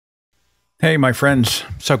Hey, my friends.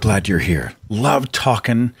 So glad you're here. Love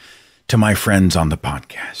talking to my friends on the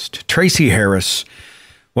podcast. Tracie Harris.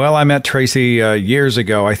 Well, I met Tracie years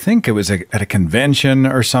ago. I think it was at a convention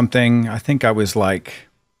or something. I think I was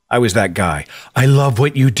that guy. I love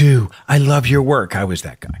what you do. I love your work. I was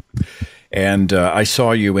that guy. And I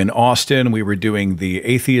saw you in Austin. We were doing the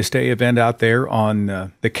Atheist Day event out there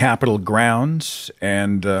on the Capitol grounds.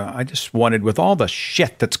 And I just wanted, with all the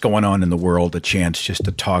shit that's going on in the world, a chance just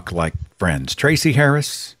to talk like friends. Tracie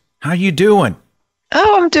Harris, how you doing?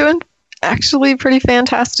 Oh, I'm doing actually pretty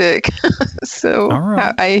fantastic. So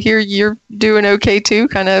right. I hear you're doing okay too,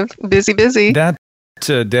 kind of busy. That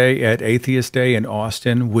day at Atheist Day in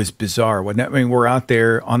Austin was bizarre, wasn't it? I mean, we're out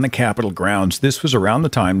there on the Capitol grounds. This was around the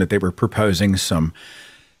time that they were proposing some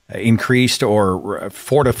increased or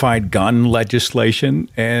fortified gun legislation.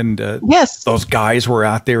 And yes, those guys were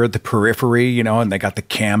out there at the periphery, and they got the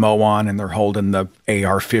camo on and they're holding the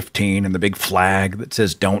AR-15 and the big flag that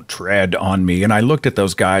says, "Don't tread on me." And I looked at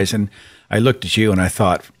those guys and I looked at you and I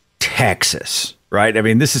thought, Texas, right? I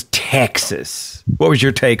mean, this is Texas. What was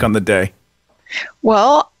your take on the day?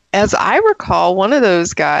 Well, as I recall, one of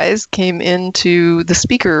those guys came into the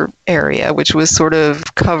speaker area, which was sort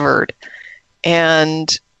of covered,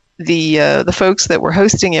 and the folks that were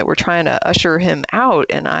hosting it were trying to usher him out.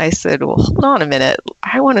 And I said, "Well, hold on a minute.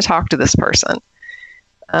 I want to talk to this person."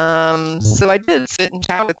 So I did sit and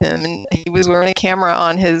chat with him, and he was wearing a camera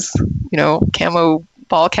on his, camo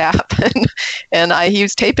ball cap, and he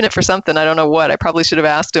was taping it for something. I don't know what. I probably should have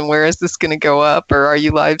asked him, "Where is this going to go up, or are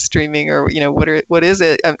you live streaming, or what is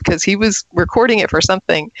it?" Because he was recording it for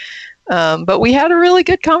something. But we had a really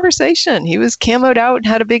good conversation. He was camoed out and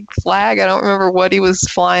had a big flag. I don't remember what he was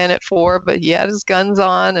flying it for, but he had his guns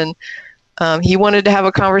on, and he wanted to have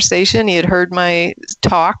a conversation. He had heard my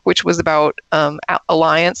talk, which was about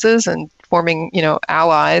alliances and forming,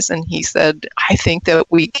 allies. And he said, "I think that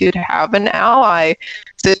we could have an ally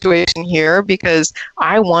situation here because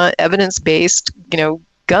I want evidence-based,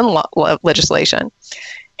 gun legislation."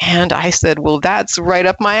 And I said, "Well, that's right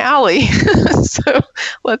up my alley." So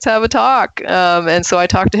let's have a talk. And so I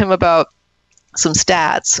talked to him about some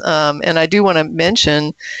stats. And I do want to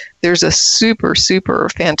mention there's a super, super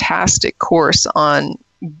fantastic course on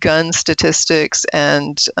gun statistics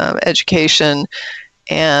and education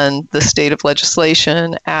and the state of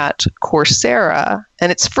legislation at Coursera.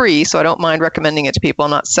 And it's free, so I don't mind recommending it to people.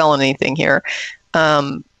 I'm not selling anything here.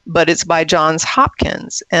 But it's by Johns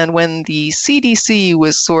Hopkins. And when the CDC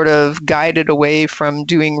was sort of guided away from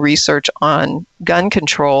doing research on gun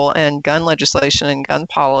control and gun legislation and gun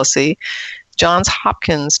policy, Johns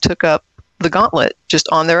Hopkins took up the gauntlet just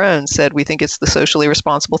on their own, said, "We think it's the socially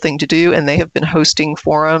responsible thing to do." And they have been hosting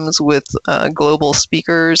forums with global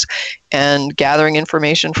speakers and gathering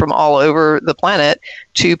information from all over the planet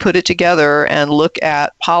to put it together and look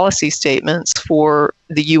at policy statements for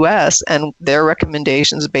the U.S. and their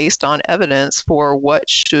recommendations based on evidence for what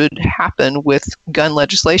should happen with gun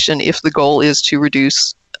legislation if the goal is to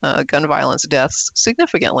reduce gun violence deaths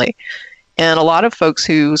significantly. And a lot of folks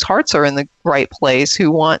whose hearts are in the right place, who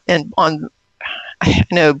want, and I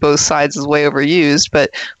know both sides is way overused,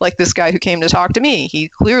 but like this guy who came to talk to me, he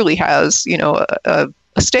clearly has, a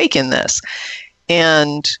stake in this.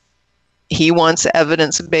 And he wants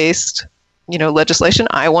evidence-based, legislation.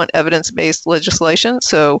 I want evidence-based legislation.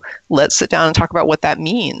 So let's sit down and talk about what that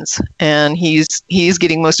means. And he's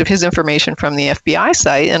getting most of his information from the FBI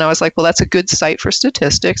site. And I was like, well, that's a good site for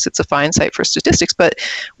statistics. It's a fine site for statistics. But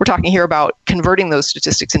we're talking here about converting those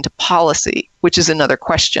statistics into policy, which is another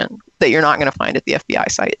question that you're not going to find at the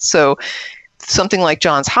FBI site. So something like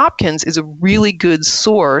Johns Hopkins is a really good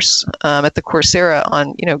source at the Coursera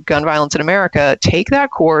on, gun violence in America. Take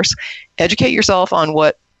that course, educate yourself on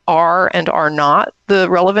what are and are not the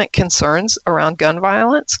relevant concerns around gun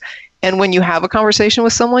violence. And when you have a conversation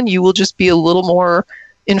with someone, you will just be a little more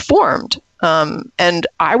informed. And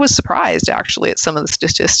I was surprised, actually, at some of the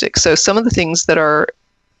statistics. So some of the things that are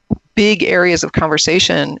big areas of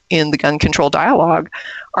conversation in the gun control dialogue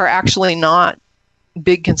are actually not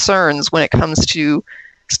big concerns when it comes to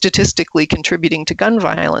statistically contributing to gun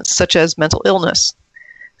violence, such as mental illness.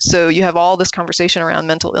 So you have all this conversation around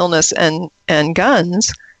mental illness and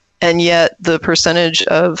guns, and yet the percentage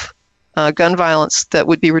of gun violence that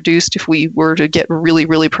would be reduced if we were to get really,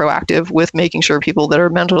 really proactive with making sure people that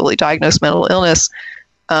are mentally diagnosed mental illness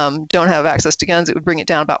don't have access to guns, it would bring it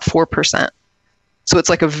down about 4%. So it's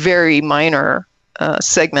like a very minor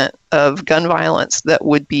segment of gun violence that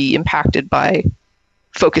would be impacted by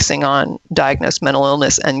focusing on diagnosed mental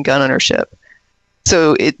illness and gun ownership.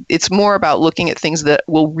 So it's more about looking at things that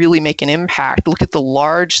will really make an impact. Look at the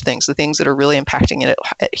large things, the things that are really impacting it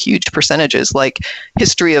at huge percentages, like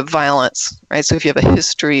history of violence, right? So if you have a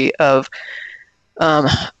history of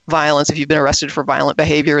violence, if you've been arrested for violent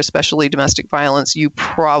behavior, especially domestic violence, you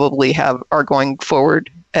probably are going forward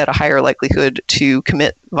at a higher likelihood to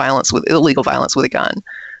commit illegal violence with a gun,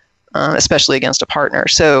 especially against a partner.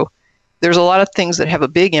 So there's a lot of things that have a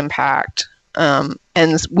big impact.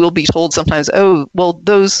 And we'll be told sometimes, oh, well,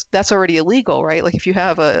 that's already illegal, right? Like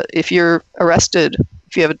if you're arrested,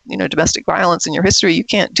 if you have domestic violence in your history, you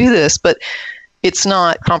can't do this, but it's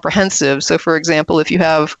not comprehensive. So for example, if you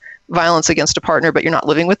have violence against a partner, but you're not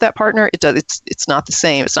living with that partner, it's not the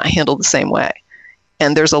same. It's not handled the same way.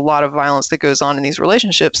 And there's a lot of violence that goes on in these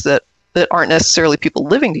relationships that aren't necessarily people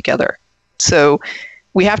living together. So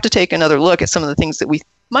we have to take another look at some of the things that we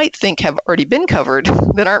might think have already been covered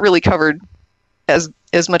that aren't really covered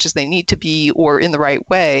as much as they need to be or in the right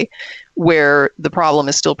way, where the problem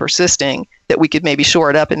is still persisting, that we could maybe shore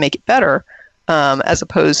it up and make it better, as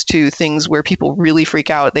opposed to things where people really freak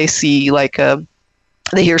out. They see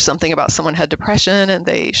they hear something about someone had depression and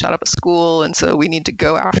they shot up a school, and so we need to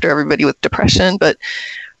go after everybody with depression. But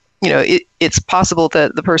it's possible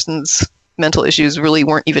that the person's mental issues really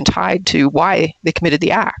weren't even tied to why they committed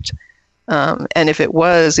the act. And if it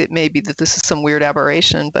was, it may be that this is some weird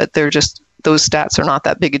aberration, but those stats are not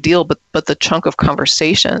that big a deal. But the chunk of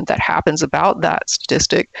conversation that happens about that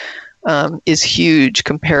statistic is huge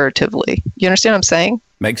comparatively. You understand what I'm saying?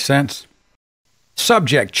 Makes sense.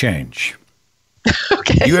 Subject change.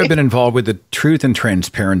 Okay. You have been involved with the Truth and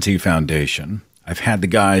Transparency Foundation. I've had the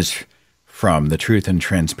guys from the Truth and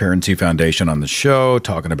Transparency Foundation on the show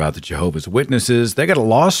talking about the Jehovah's Witnesses. They got a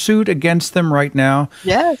lawsuit against them right now.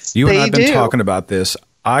 Yes, you and I have been talking about this.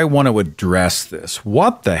 I want to address this.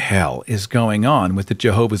 What the hell is going on with the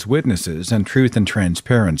Jehovah's Witnesses and Truth and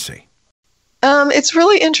Transparency? It's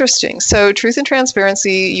really interesting. So Truth and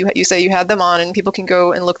Transparency, you say you had them on, and people can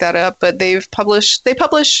go and look that up, but they publish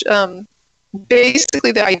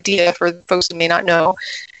basically the idea, for folks who may not know,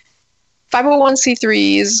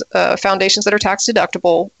 501c3s, foundations that are tax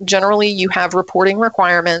deductible, generally you have reporting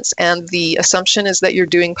requirements, and the assumption is that you're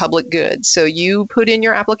doing public good. So you put in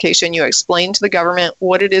your application, you explain to the government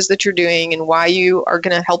what it is that you're doing and why you are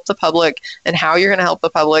going to help the public and how you're going to help the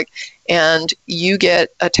public, and you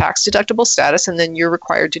get a tax deductible status, and then you're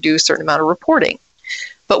required to do a certain amount of reporting.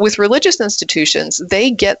 But with religious institutions,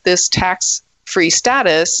 they get this tax-free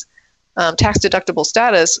status, tax deductible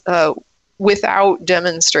status, without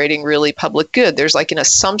demonstrating really public good. There's like an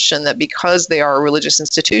assumption that because they are a religious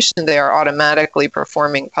institution, they are automatically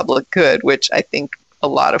performing public good, which I think a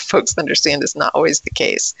lot of folks understand is not always the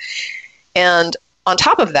case. And on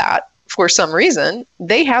top of that, for some reason,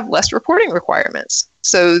 they have less reporting requirements.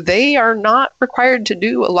 So they are not required to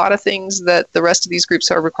do a lot of things that the rest of these groups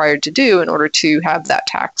are required to do in order to have that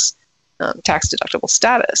tax deductible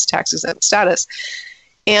status, tax exempt status.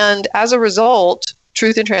 And as a result,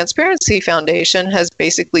 Truth and Transparency Foundation has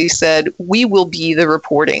basically said, we will be the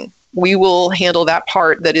reporting. We will handle that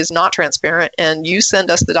part that is not transparent, and you send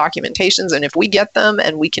us the documentations, and if we get them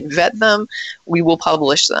and we can vet them, we will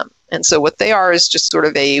publish them. And so what they are is just sort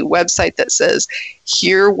of a website that says,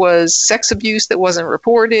 here was sex abuse that wasn't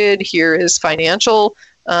reported, here is financial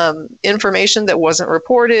information that wasn't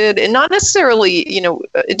reported, and not necessarily,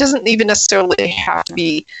 it doesn't even necessarily have to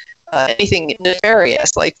be anything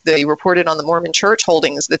nefarious. Like they reported on the Mormon church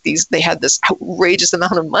holdings that they had this outrageous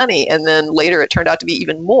amount of money, and then later it turned out to be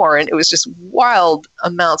even more, and it was just wild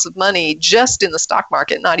amounts of money just in the stock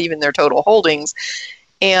market, not even their total holdings.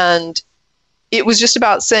 And it was just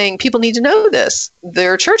about saying, people need to know this.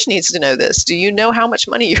 Their church needs to know this. Do you know how much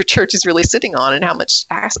money your church is really sitting on and how much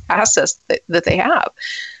assets that they have?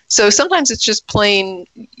 So sometimes it's just plain,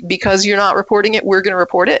 because you're not reporting it, we're going to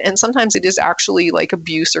report it. And sometimes it is actually like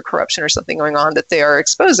abuse or corruption or something going on that they are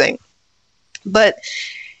exposing. But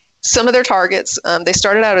some of their targets, they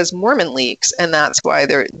started out as Mormon leaks, and that's why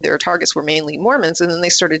their targets were mainly Mormons. And then they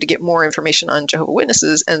started to get more information on Jehovah's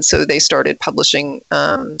Witnesses. And so they started publishing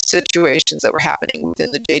situations that were happening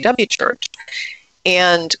within the JW church.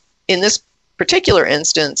 And in this particular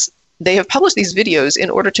instance, they have published these videos in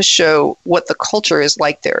order to show what the culture is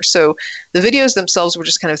like there. So the videos themselves were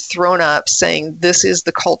just kind of thrown up saying, this is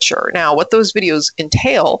the culture. Now, what those videos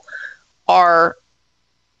entail are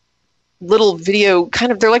little video,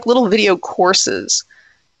 they're like little video courses.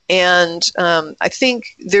 And I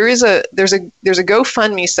think there's a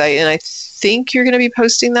GoFundMe site, and I think you're going to be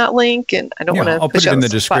posting that link. And I don't want to I'll put it in the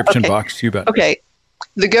description box. You bet. Okay.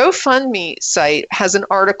 The GoFundMe site has an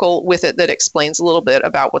article with it that explains a little bit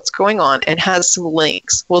about what's going on and has some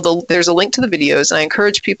links. Well, there's a link to the videos, and I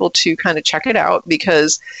encourage people to kind of check it out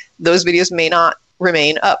because those videos may not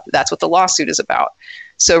remain up. That's what the lawsuit is about.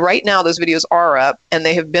 So right now, those videos are up, and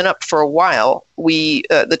they have been up for a while.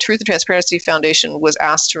 The Truth and Transparency Foundation was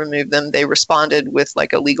asked to remove them. They responded with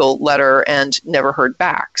like a legal letter and never heard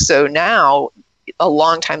back. So now, a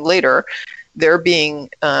long time later, they're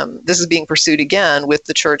being this is being pursued again with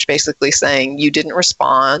the church basically saying you didn't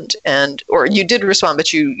respond, or you did respond,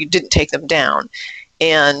 but you didn't take them down.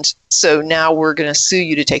 And so now we're going to sue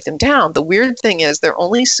you to take them down. The weird thing is they're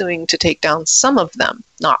only suing to take down some of them,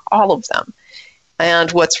 not all of them.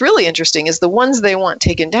 And what's really interesting is the ones they want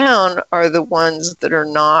taken down are the ones that are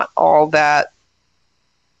not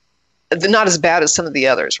as bad as some of the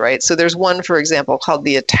others, right? So there's one, for example, called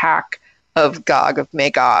the Attack of Gog of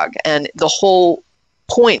Magog. And the whole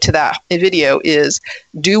point to that video is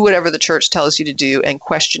do whatever the church tells you to do, and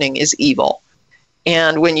questioning is evil.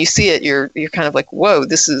 And when you see it, you're kind of like, whoa,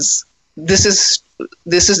 this is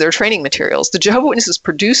their training materials. The Jehovah's Witnesses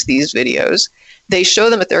produce these videos. They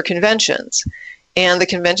show them at their conventions. And the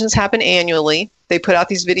conventions happen annually. They put out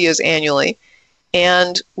these videos annually.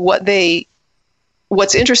 And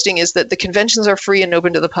what's interesting is that the conventions are free and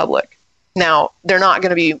open to the public. Now, they're not going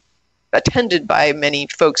to be attended by many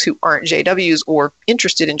folks who aren't JWs or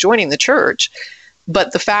interested in joining the church.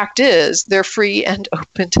 But the fact is, they're free and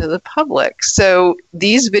open to the public. So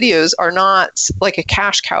these videos are not like a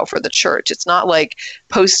cash cow for the church. It's not like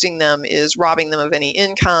posting them is robbing them of any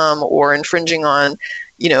income or infringing on,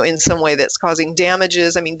 in some way that's causing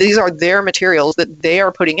damages. I mean, these are their materials that they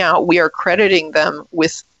are putting out. We are crediting them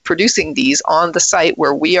with producing these on the site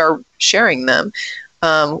where we are sharing them.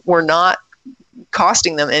 We're not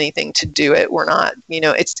costing them anything to do it. We're not,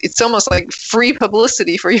 it's almost like free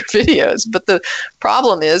publicity for your videos. But the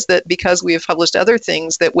problem is that because we have published other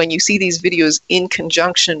things, that when you see these videos in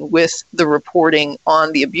conjunction with the reporting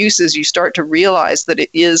on the abuses, you start to realize that it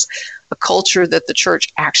is a culture that the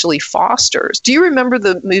church actually fosters. Do you remember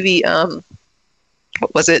the movie,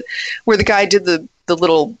 what was it, where the guy did the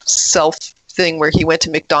little self thing where he went to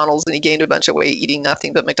McDonald's and he gained a bunch of weight eating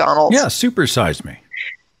nothing but McDonald's? Yeah, Supersize Me.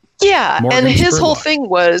 Yeah, Morgan and his Spurlock. whole thing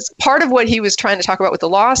was, part of what he was trying to talk about with the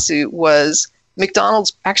lawsuit was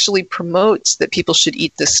McDonald's actually promotes that people should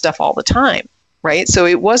eat this stuff all the time, right? So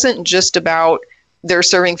it wasn't just about they're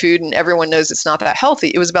serving food and everyone knows it's not that healthy.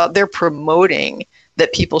 It was about they're promoting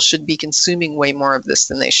that people should be consuming way more of this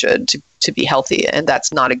than they should to be healthy, and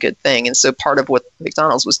that's not a good thing. And so part of what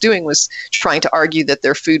McDonald's was doing was trying to argue that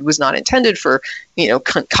their food was not intended for,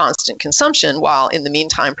 constant consumption, while in the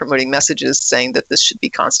meantime promoting messages saying that this should be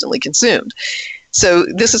constantly consumed. So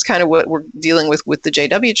this is kind of what we're dealing with the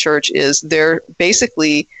JW Church, is they're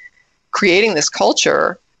basically creating this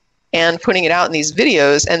culture and putting it out in these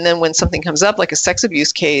videos. And then when something comes up, like a sex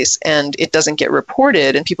abuse case, and it doesn't get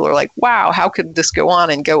reported, and people are like, wow, how could this go on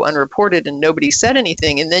and go unreported and nobody said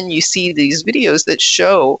anything? And then you see these videos that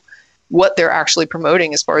show what they're actually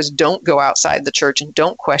promoting as far as don't go outside the church and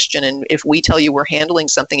don't question. And if we tell you we're handling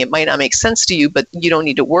something, it might not make sense to you, but you don't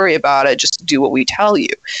need to worry about it. Just do what we tell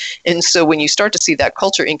you. And so when you start to see that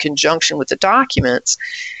culture in conjunction with the documents,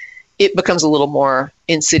 it becomes a little more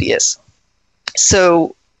insidious.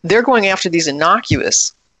 So they're going after these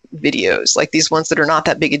innocuous videos, like these ones that are not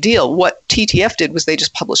that big a deal. What TTF did was they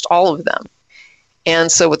just published all of them.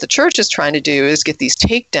 And so what the church is trying to do is get these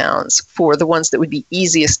takedowns for the ones that would be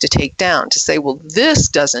easiest to take down, to say, well, this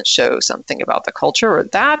doesn't show something about the culture, or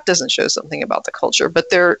that doesn't show something about the culture.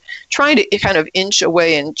 But they're trying to kind of inch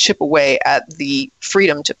away and chip away at the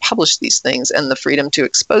freedom to publish these things and the freedom to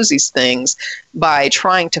expose these things by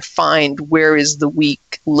trying to find where is the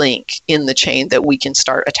weak link in the chain that we can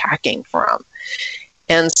start attacking from.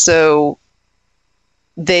 And so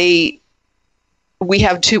we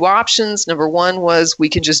have two options. Number one was we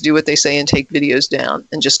can just do what they say and take videos down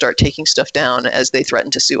and just start taking stuff down as they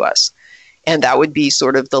threaten to sue us. And that would be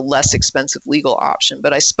sort of the less expensive legal option.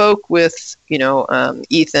 But I spoke with,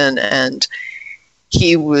 Ethan, and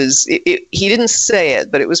he didn't say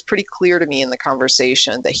it, but it was pretty clear to me in the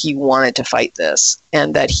conversation that he wanted to fight this,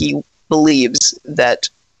 and that he believes that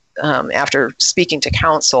after speaking to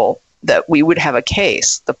counsel that we would have a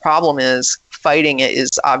case. The problem is fighting it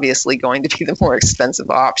is obviously going to be the more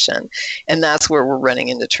expensive option. And that's where we're running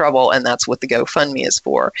into trouble. And that's what the GoFundMe is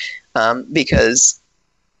for. Because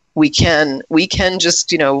we can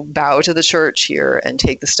just, bow to the church here and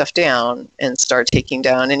take the stuff down and start taking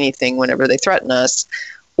down anything whenever they threaten us.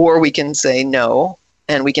 Or we can say no,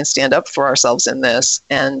 and we can stand up for ourselves in this.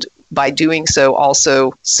 And by doing so,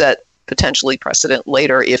 also set potentially precedent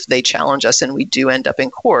later if they challenge us and we do end up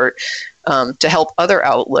in court, to help other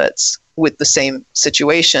outlets with the same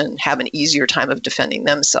situation have an easier time of defending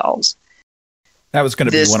themselves. That was going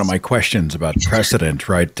to be one of my questions about precedent,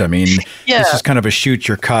 right? I mean, This is kind of a shoot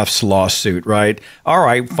your cuffs lawsuit, right? All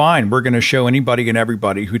right, fine. We're going to show anybody and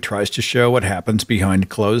everybody who tries to show what happens behind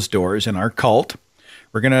closed doors in our cult.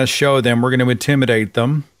 We're going to show them. We're going to intimidate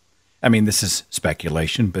them. I mean, this is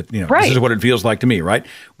speculation, but This is what it feels like to me, right?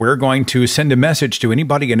 We're going to send a message to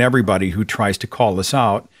anybody and everybody who tries to call us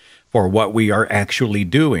out for what we are actually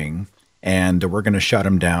doing, and we're going to shut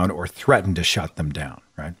them down or threaten to shut them down,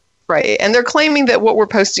 right? Right. And they're claiming that what we're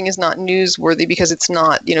posting is not newsworthy because it's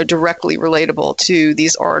not, directly relatable to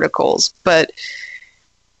these articles. But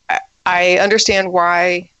I understand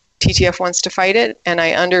why TTF wants to fight it. And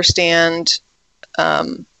I understand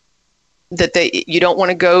that you don't want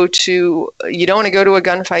to go to a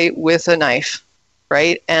gunfight with a knife.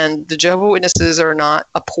 Right. And the Jehovah's Witnesses are not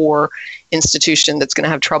a poor institution that's going to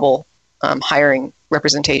have trouble hiring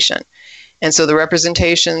representation. And so the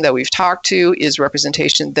representation that we've talked to is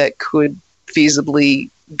representation that could feasibly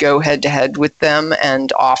go head to head with them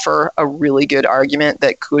and offer a really good argument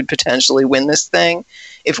that could potentially win this thing.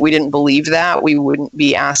 If we didn't believe that, we wouldn't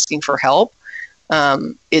be asking for help.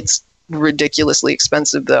 It's ridiculously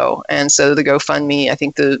expensive, though. And so the GoFundMe, I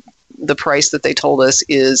think the price that they told us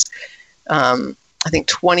is, I think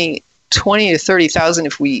 20 to 30,000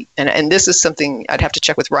 if we, and this is something I'd have to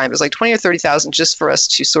check with Ryan, but it's like 20 or 30,000 just for us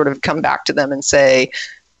to sort of come back to them and say,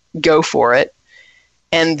 go for it.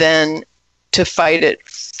 And then to fight it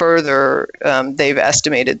further, they've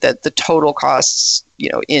estimated that the total costs,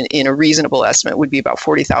 in a reasonable estimate would be about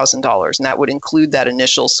 $40,000. And that would include that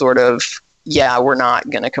initial sort of, we're not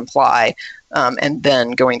going to comply. And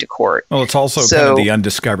then going to court. Well, it's also kind of the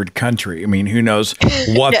undiscovered country. I mean, who knows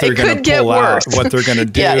what they're going to pull out, what they're going to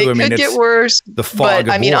do. It could get worse. The fog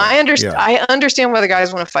of war. I understand why the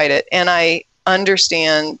guys want to fight it. And I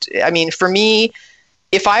understand, for me,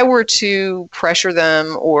 if I were to pressure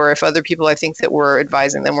them, or if other people I think that were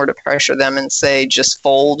advising them were to pressure them and say, just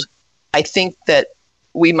fold, I think that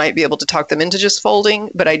we might be able to talk them into just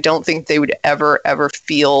folding, but I don't think they would ever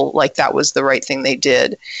feel like that was the right thing they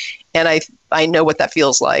did. And I know what that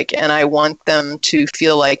feels like. And I want them to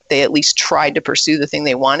feel like they at least tried to pursue the thing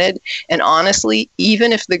they wanted. And honestly,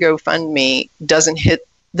 even if the GoFundMe doesn't hit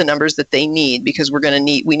the numbers that they need, because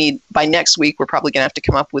we need by next week, we're probably going to have to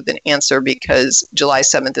come up with an answer because July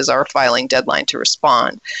 7th is our filing deadline to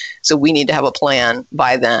respond. So we need to have a plan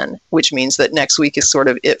by then, which means that next week is sort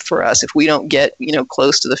of it for us. If we don't get,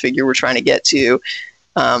 close to the figure we're trying to get to,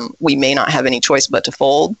 we may not have any choice but to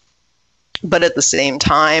fold. But at the same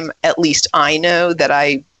time, at least I know that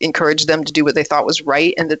I encouraged them to do what they thought was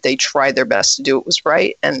right and that they tried their best to do what was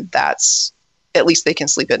right. And that's, at least they can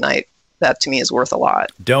sleep at night. That to me is worth a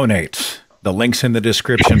lot. Donate. The link's in the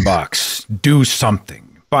description box. Do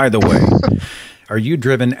something. By the way, are you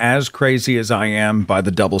driven as crazy as I am by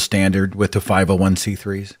the double standard with the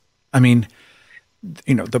 501c3s? I mean,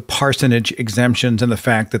 the parsonage exemptions and the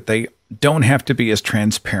fact that they don't have to be as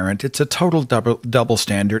transparent. It's a total double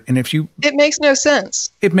standard. And it makes no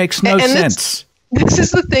sense. It makes no sense. This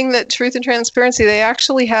is the thing that Truth and Transparency, they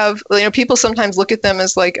actually have, people sometimes look at them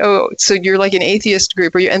as like, oh, so you're like an atheist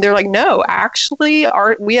group, and they're like, no, actually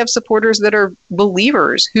we have supporters that are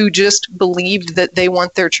believers who just believed that they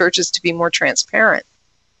want their churches to be more transparent.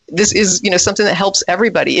 This is, something that helps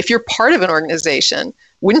everybody. If you're part of an organization,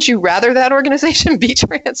 wouldn't you rather that organization be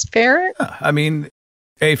transparent? I mean,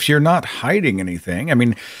 if you're not hiding anything,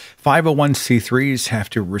 501c3s have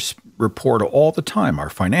to report all the time our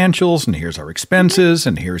financials, and here's our expenses,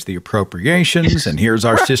 and here's the appropriations, and here's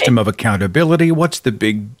our system of accountability. What's the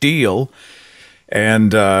big deal?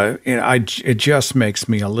 And it just makes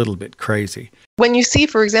me a little bit crazy. When you see,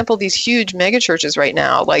 for example, these huge megachurches right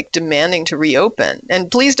now, like demanding to reopen, and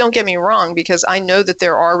please don't get me wrong, because I know that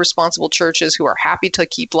there are responsible churches who are happy to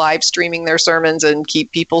keep live streaming their sermons and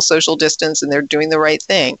keep people social distance, and they're doing the right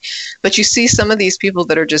thing. But you see some of these people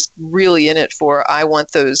that are just really in it for, I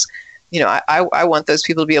want those, I want those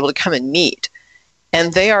people to be able to come and meet.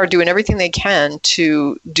 And they are doing everything they can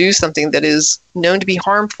to do something that is known to be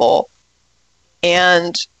harmful.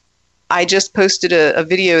 And I just posted a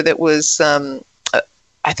video that was,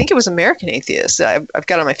 I think it was American Atheists. I've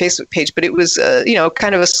got on my Facebook page, but it was,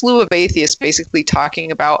 kind of a slew of atheists basically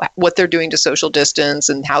talking about what they're doing to social distance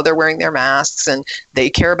and how they're wearing their masks and they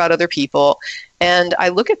care about other people. And I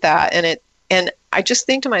look at that and I just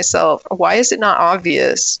think to myself, why is it not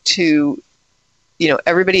obvious to,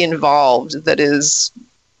 everybody involved, that is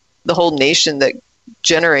the whole nation that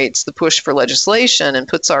generates the push for legislation and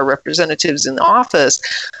puts our representatives in office?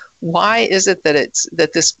 Why is it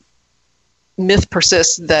that this myth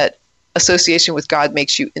persists that association with God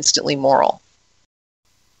makes you instantly moral?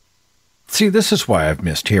 See, this is why I've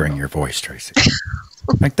missed hearing your voice, Tracie.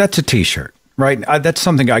 Like, that's a T-shirt, right? That's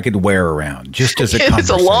something I could wear around just as a It's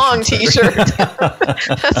a long T-shirt.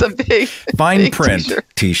 That's a big fine big print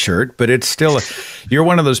T-shirt, but it's still you're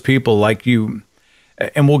one of those people like you,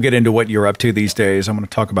 and we'll get into what you're up to these days. I'm going to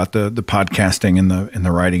talk about the podcasting and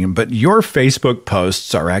the writing, but your Facebook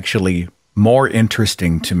posts are actually more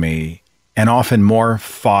interesting to me and often more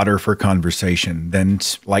fodder for conversation than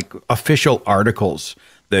like official articles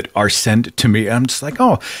that are sent to me. I'm just like,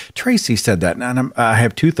 oh, Tracie said that. And I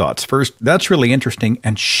have two thoughts. First, that's really interesting.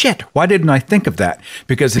 And shit, why didn't I think of that?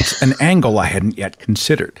 Because it's an angle I hadn't yet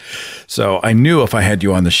considered. So I knew if I had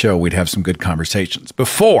you on the show, we'd have some good conversations.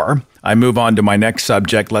 Before I move on to my next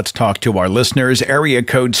subject, let's talk to our listeners. Area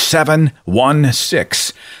code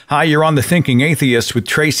 716. Hi, you're on The Thinking Atheist with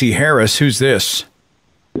Tracie Harris. Who's this?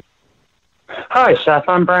 Hi, Seth.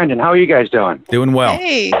 I'm Brandon. How are you guys doing? Doing well.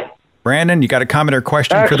 Hey. Brandon, you got a comment or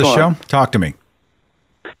question Excellent. for the show? Talk to me.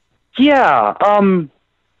 Yeah, I'm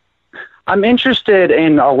interested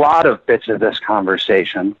in a lot of bits of this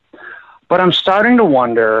conversation, but I'm starting to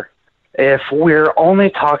wonder if we're only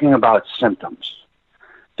talking about symptoms.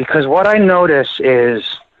 Because what I notice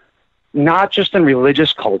is not just in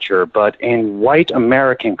religious culture, but in white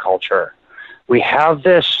American culture, we have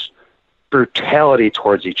this brutality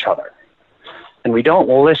towards each other. And we don't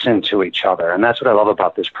listen to each other. And that's what I love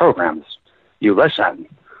about this program, is you listen.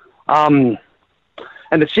 And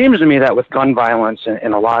it seems to me that with gun violence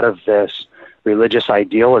and a lot of this religious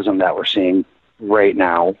idealism that we're seeing right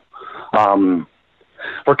now,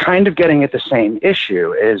 we're kind of getting at the same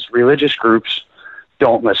issue, is religious groups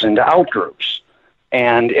don't listen to out groups.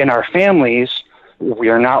 And in our families, we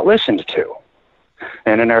are not listened to.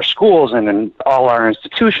 And in our schools and in all our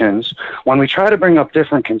institutions, when we try to bring up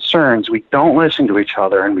different concerns, we don't listen to each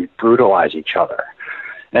other and we brutalize each other.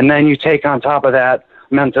 And then you take on top of that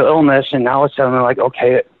mental illness, and now it's suddenly like,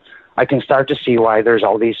 okay, I can start to see why there's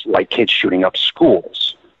all these white kids shooting up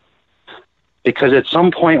schools. Because at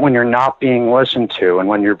some point when you're not being listened to and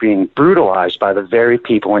when you're being brutalized by the very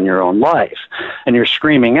people in your own life, and you're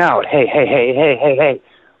screaming out, hey, hey, hey, hey, hey, hey,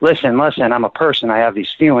 listen, I'm a person, I have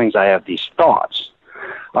these feelings, I have these thoughts.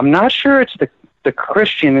 I'm not sure it's the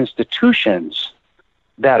Christian institutions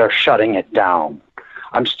that are shutting it down.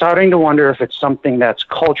 I'm starting to wonder if it's something that's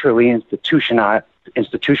culturally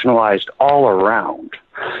institutionalized all around.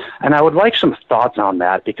 And I would like some thoughts on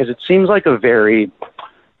that, because it seems like a very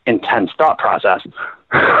intense thought process.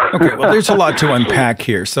 Okay, well, there's a lot to unpack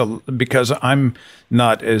here. So because I'm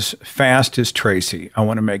not as fast as Tracie, I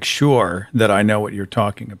want to make sure that I know what you're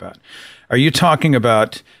talking about. Are you talking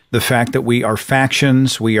about the fact that we are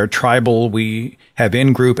factions, we are tribal, we have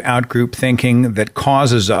in-group, out-group thinking that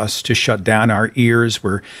causes us to shut down our ears?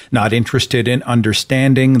 We're not interested in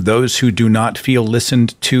understanding. Those who do not feel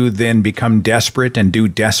listened to then become desperate and do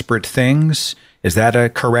desperate things? Is that a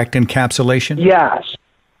correct encapsulation? Yes.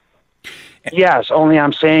 Yes, only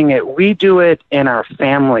I'm saying it. We do it in our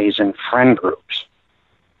families and friend groups.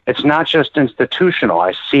 It's not just institutional.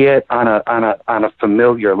 I see it on a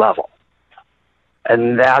familiar level.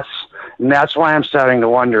 And that's why I'm starting to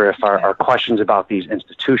wonder if our questions about these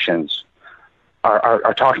institutions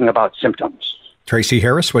are talking about symptoms. Tracie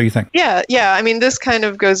Harris, what do you think? Yeah. I mean, this kind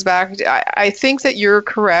of goes back. I think that you're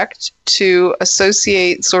correct to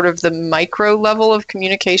associate sort of the micro level of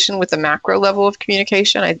communication with the macro level of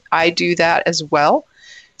communication. I do that as well.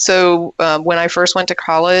 So when I first went to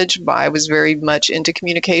college, I was very much into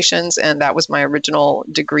communications, and that was my original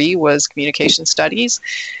degree, was communication studies.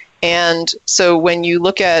 And so when you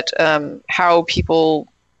look at how people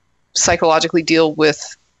psychologically deal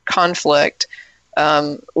with conflict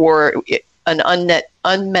or an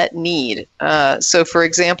unmet need. So, for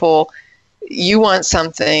example, you want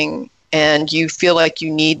something and you feel like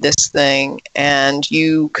you need this thing, and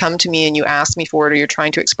you come to me and you ask me for it, or you're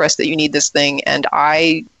trying to express that you need this thing, and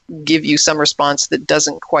I give you some response that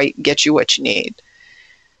doesn't quite get you what you need.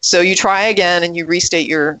 So you try again and you restate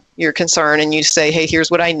your concern and you say, hey,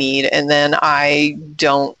 here's what I need, and then I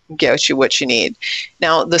don't get you what you need.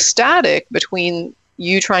 Now, the static between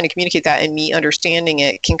you trying to communicate that and me understanding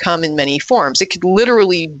it can come in many forms. It could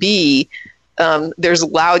literally be there's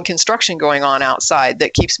loud construction going on outside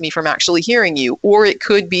that keeps me from actually hearing you. Or it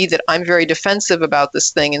could be that I'm very defensive about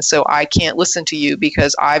this thing, and so I can't listen to you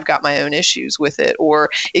because I've got my own issues with it.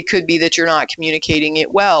 Or it could be that you're not communicating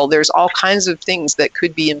it well. There's all kinds of things that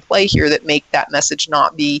could be in play here that make that message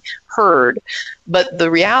not be heard. But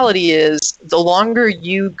the reality is, the longer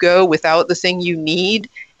you go without the thing you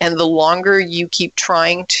need, And the longer you keep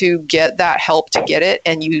trying to get that help to get it,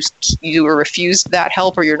 and you are refused that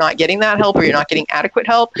help, or you're not getting that help, or you're not getting adequate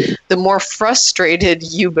help, the more frustrated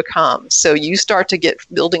you become. So you start to get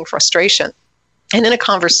building frustration. And in a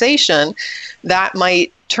conversation, that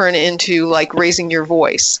might turn into like raising your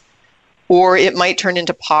voice, or it might turn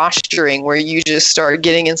into posturing where you just start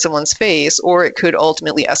getting in someone's face, or it could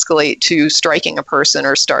ultimately escalate to striking a person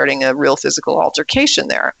or starting a real physical altercation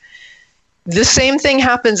there. The same thing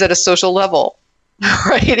happens at a social level,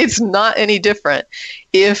 right? It's not any different.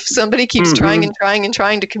 If somebody keeps trying and trying and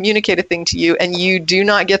trying to communicate a thing to you, and you do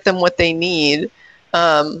not get them what they need,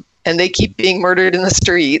 and they keep being murdered in the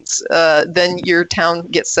streets, then your town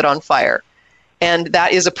gets set on fire. And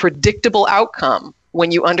that is a predictable outcome when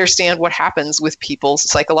you understand what happens with people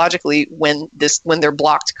psychologically when they're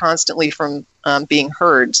blocked constantly from being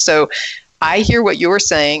heard. So I hear what you're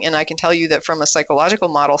saying, and I can tell you that from a psychological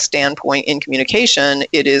model standpoint in communication,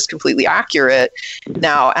 it is completely accurate.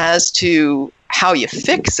 Now, as to how you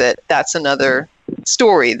fix it, that's another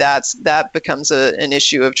story. That becomes an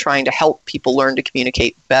issue of trying to help people learn to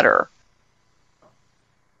communicate better.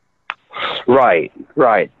 Right.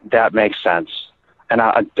 That makes sense. And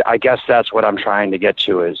I guess that's what I'm trying to get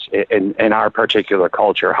to is in our particular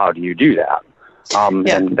culture, how do you do that?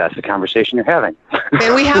 And that's the conversation you're having.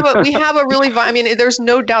 And we have a really, I mean, there's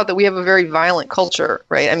no doubt that we have a very violent culture,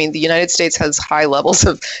 right? I mean, the United States has high levels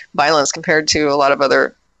of violence compared to a lot of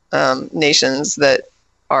other nations that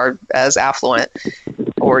are as affluent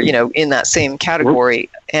or, in that same category.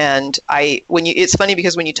 And it's funny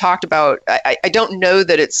because when you talked about, I don't know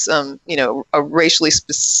that it's, a racially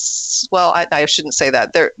I shouldn't say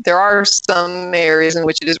that. There are some areas in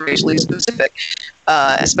which it is racially specific,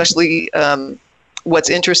 especially,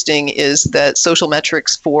 what's interesting is that social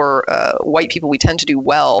metrics for white people, we tend to do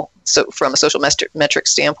well. So from a social metric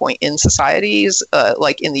standpoint in societies,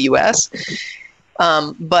 like in the US,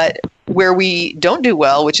 but where we don't do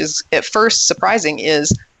well, which is at first surprising,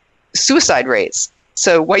 is suicide rates.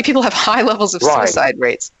 So white people have high levels of suicide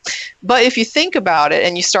rates. But if you think about it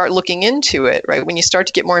and you start looking into it, right, when you start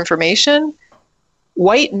to get more information,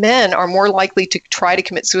 white men are more likely to try to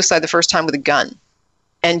commit suicide the first time with a gun.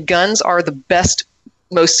 And guns are the best,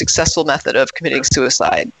 most successful method of committing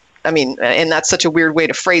suicide. I mean, and that's such a weird way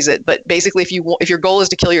to phrase it, but basically if your goal is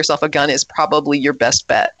to kill yourself, a gun is probably your best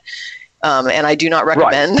bet. And I do not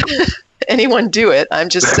recommend anyone do it. I'm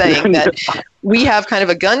just saying that we have kind of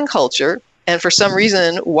a gun culture, and for some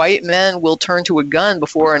reason, white men will turn to a gun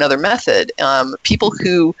before another method. People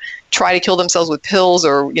who try to kill themselves with pills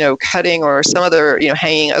or, cutting or some other,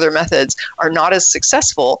 hanging, other methods are not as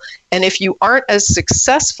successful. And if you aren't as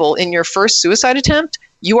successful in your first suicide attempt,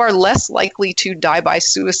 you are less likely to die by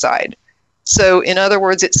suicide. So in other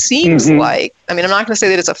words, it seems like, I mean, I'm not going to say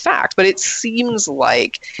that it's a fact, but it seems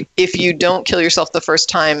like if you don't kill yourself the first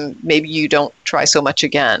time, maybe you don't try so much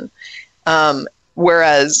again. And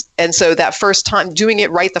so that first time, doing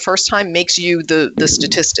it right the first time makes you the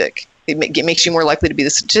statistic. It makes you more likely to be the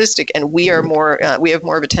statistic. And we have more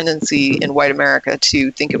of a tendency in white America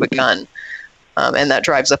to think of a gun. And that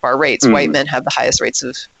drives up our rates. White men have the highest rates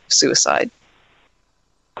of suicide.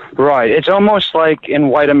 Right. It's almost like in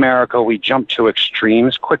white America, we jump to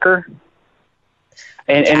extremes quicker.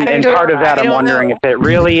 And part of that, I'm wondering if it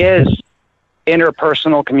really is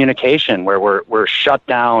interpersonal communication where we're shut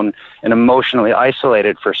down and emotionally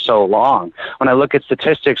isolated for so long. When I look at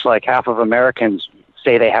statistics, like half of Americans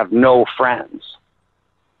say they have no friends.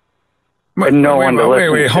 Wait,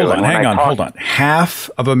 hold on. Half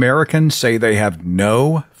of Americans say they have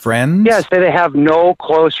no friends? Yes, say they have no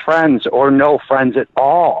close friends or no friends at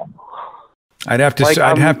all. I'd have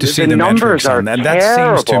to see the metrics on that. That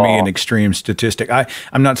seems to me an extreme statistic.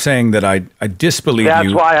 I'm not saying that I disbelieve you.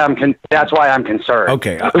 That's why I'm concerned.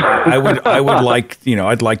 Okay, I would like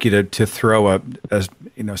I'd like you to throw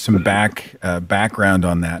some background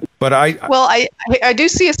on that. But I do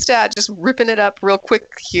see a stat, just ripping it up real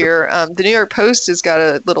quick here. The New York Post has got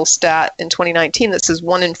a little stat in 2019 that says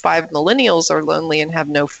 1 in 5 millennials are lonely and have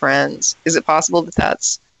no friends. Is it possible that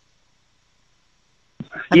that's?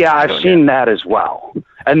 Yeah, I've seen that as well.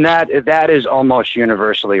 And that is almost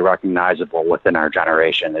universally recognizable within our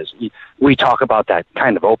generation. Is we talk about that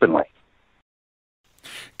kind of openly.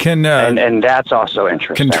 And that's also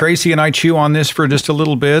interesting. Can Tracie and I chew on this for just a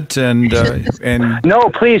little bit? And No,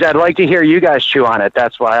 please. I'd like to hear you guys chew on it.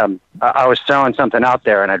 That's why I was throwing something out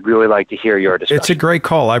there, and I'd really like to hear your discussion. It's a great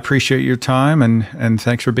call. I appreciate your time, and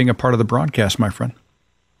thanks for being a part of the broadcast, my friend.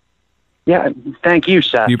 Yeah, thank you,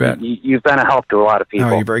 Seth. You bet. You've been a help to a lot of people.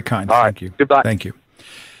 Oh, you're very kind. All Thank right. you. Goodbye. Thank you.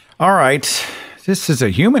 All right. this is a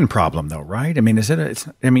human problem, though, right? I mean,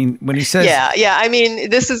 when he says, yeah. I mean,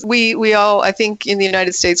 this is we all. I think in the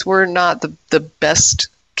United States, we're not the best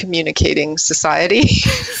communicating society.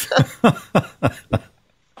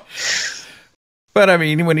 But I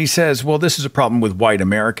mean, when he says, "Well, this is a problem with white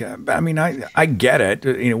America," I mean, I get it.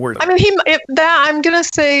 I'm going to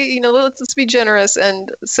say, let's be generous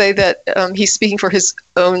and say that he's speaking for his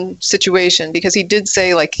own situation, because he did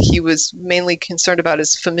say like he was mainly concerned about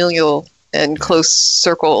his familial and close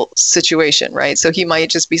circle situation, right? So he might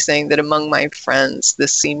just be saying that among my friends,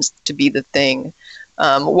 this seems to be the thing.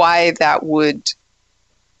 Why that would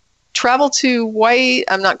travel to white,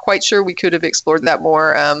 I'm not quite sure. We could have explored that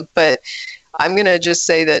more, but I'm going to just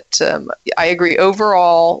say that I agree.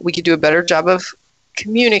 Overall, we could do a better job of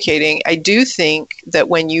communicating. I do think that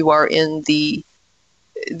when you are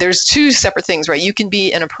there's two separate things, right? You can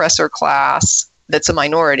be an oppressor class that's a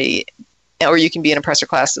minority, or you can be an oppressor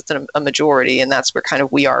class that's a majority, and that's where kind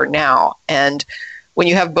of we are now. And when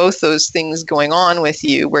you have both those things going on with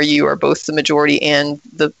you, where you are both the majority and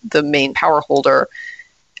the main power holder,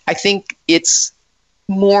 I think it's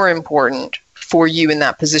more important for you in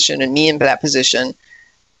that position and me in that position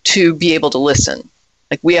to be able to listen.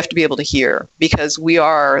 Like, we have to be able to hear, because we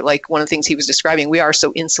are, like one of the things he was describing, we are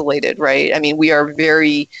so insulated, right? I mean,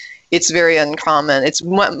 it's very uncommon. It's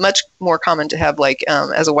much more common to have, like,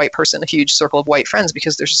 as a white person, a huge circle of white friends,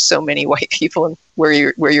 because there's just so many white people, and where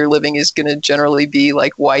you're living is going to generally be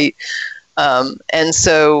like white. And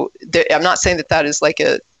so I'm not saying that is like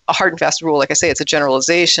a hard and fast rule. Like I say, it's a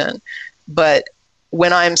generalization, but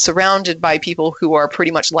when I'm surrounded by people who are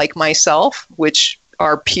pretty much like myself, which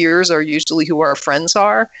our peers are usually who our friends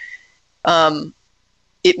are,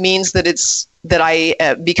 it means that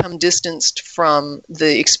I become distanced from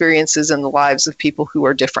the experiences and the lives of people who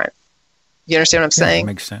are different. You understand what I'm saying?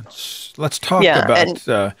 That makes sense. Let's talk about,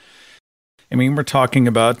 we're talking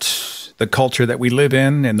about the culture that we live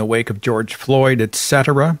in the wake of George Floyd,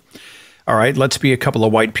 etc. All right, let's be a couple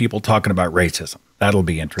of white people talking about racism. That'll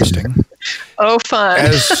be interesting. Oh, fun.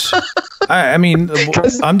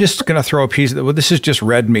 I'm just going to throw a piece of this is just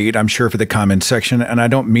red meat, I'm sure, for the comment section, and I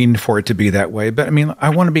don't mean for it to be that way, but I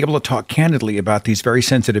want to be able to talk candidly about these very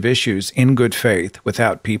sensitive issues in good faith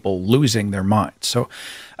without people losing their minds. So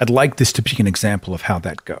I'd like this to be an example of how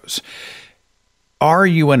that goes. Are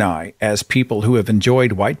you and I, as people who have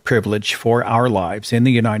enjoyed white privilege for our lives in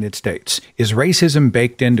the United States, is racism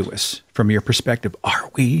baked into us from your perspective?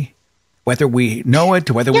 Are we? Whether we know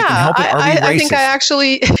it, whether we can help it, are we racist?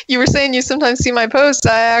 I think you were saying you sometimes see my posts.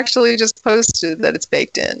 I actually just posted that it's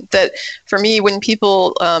baked in. That for me, when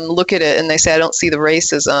people look at it and they say, I don't see the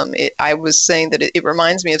racism, I was saying that it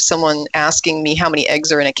reminds me of someone asking me how many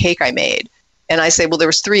eggs are in a cake I made. And I say, well, there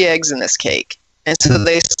was 3 eggs in this cake. And so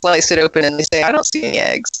they slice it open and they say, I don't see any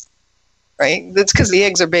eggs, right? That's because the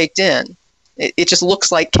eggs are baked in. It just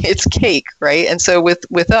looks like it's cake, right? And so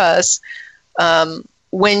with us,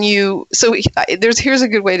 here's a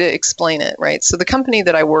good way to explain it, right? So the company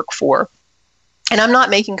that I work for, and I'm not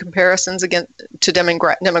making comparisons again to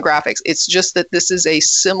demographics. It's just that this is a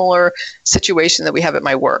similar situation that we have at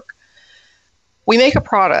my work. We make a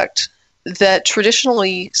product that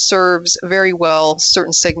traditionally serves very well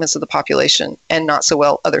certain segments of the population and not so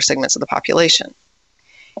well other segments of the population.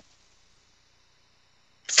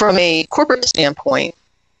 From a corporate standpoint,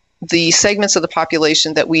 the segments of the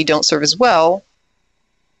population that we don't serve as well,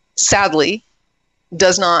 sadly,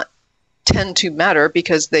 does not tend to matter,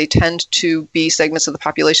 because they tend to be segments of the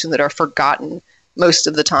population that are forgotten most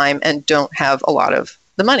of the time and don't have a lot of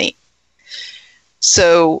the money.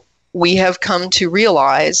 So we have come to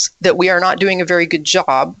realize that we are not doing a very good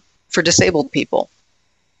job for disabled people,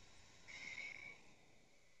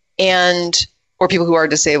 or people who are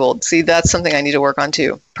disabled. See, that's something I need to work on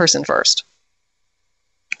too. Person first.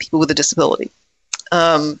 People with a disability.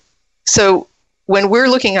 So when we're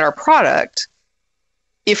looking at our product,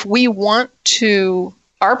 if we want to,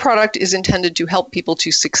 our product is intended to help people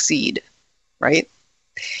to succeed, right?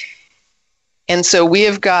 And so we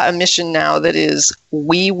have got a mission now that is,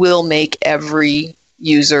 we will make every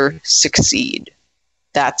user succeed.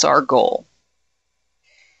 That's our goal.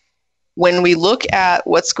 When we look at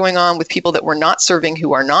what's going on with people that we're not serving,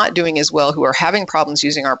 who are not doing as well, who are having problems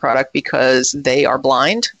using our product because they are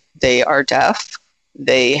blind, they are deaf,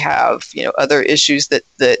 they have other issues that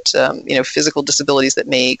physical disabilities that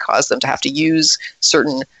may cause them to have to use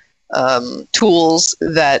certain tools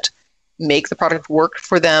that make the product work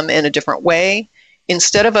for them in a different way.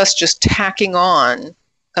 Instead of us just tacking on,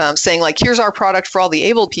 saying like, here's our product for all the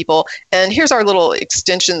able people, and here's our little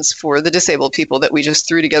extensions for the disabled people that we just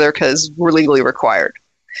threw together because we're legally required.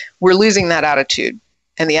 We're losing that attitude.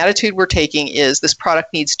 And the attitude we're taking is this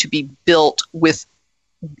product needs to be built with,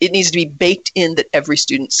 it needs to be baked in that every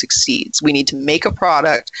student succeeds. We need to make a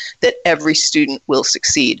product that every student will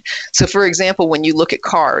succeed. So for example, when you look at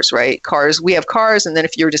cars, right? Cars, we have cars, and then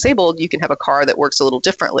if you're disabled, you can have a car that works a little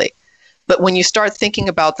differently. But when you start thinking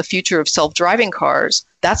about the future of self-driving cars,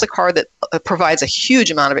 that's a car that provides a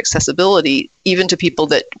huge amount of accessibility even to people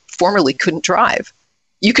that formerly couldn't drive.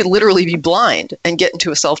 You could literally be blind and get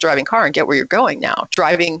into a self-driving car and get where you're going now,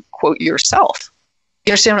 driving, quote, yourself.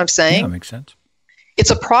 You understand what I'm saying? Yeah, that makes sense.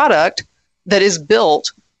 It's a product that is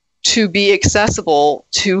built to be accessible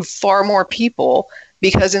to far more people,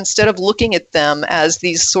 because instead of looking at them as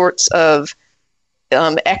these sorts of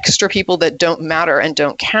extra people that don't matter and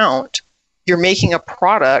don't count, you're making a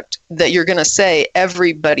product that you're going to say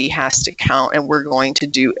everybody has to count, and we're going to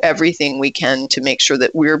do everything we can to make sure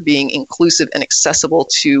that we're being inclusive and accessible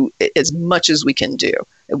to as much as we can do,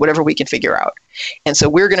 whatever we can figure out. And so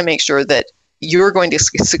we're going to make sure that you're going to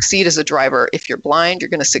succeed as a driver if you're blind. You're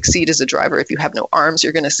going to succeed as a driver if you have no arms.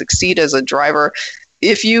 You're going to succeed as a driver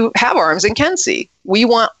if you have arms and can see. We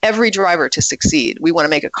want every driver to succeed. We want to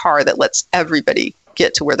make a car that lets everybody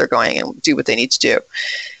get to where they're going and do what they need to do.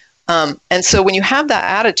 And so when you have that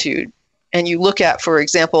attitude and you look at, for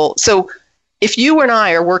example, so if you and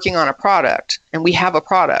I are working on a product and we have a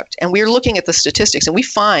product and we're looking at the statistics and we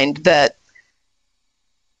find that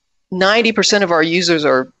 90% of our users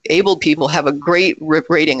or abled people have a great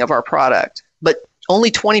rating of our product, but only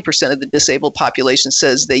 20% of the disabled population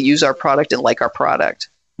says they use our product and like our product.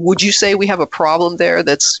 Would you say we have a problem there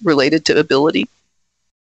that's related to ability?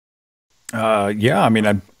 Yeah, I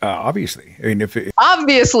mean, obviously. I mean,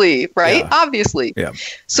 obviously, right? Yeah. Obviously. Yeah.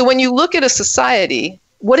 So when you look at a society,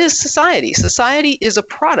 what is society? Society is a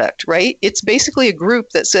product, right? It's basically a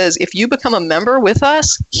group that says, if you become a member with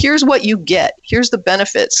us, here's what you get. Here's the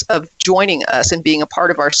benefits of joining us and being a part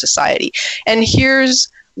of our society. And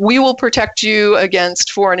we will protect you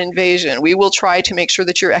against foreign invasion. We will try to make sure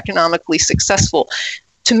that you're economically successful.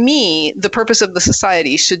 To me, the purpose of the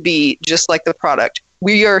society should be just like the product.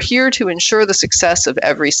 We are here to ensure the success of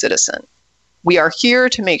every citizen. We are here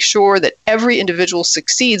to make sure that every individual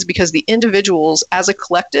succeeds, because the individuals as a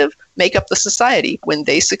collective make up the society. When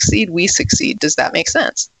they succeed, we succeed. Does that make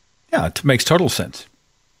sense? Yeah, it makes total sense.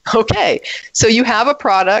 Okay, so you have a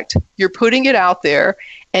product, you're putting it out there,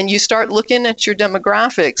 and you start looking at your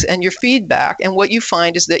demographics and your feedback, and what you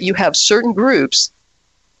find is that you have certain groups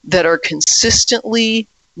that are consistently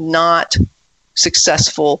not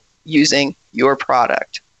successful using your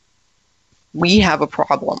product. We have a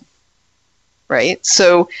problem, right?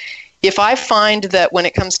 So if I find that when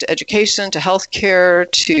it comes to education, to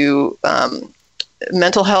healthcare, to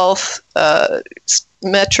mental health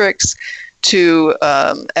metrics, to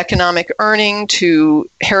economic earning, to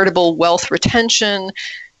heritable wealth retention,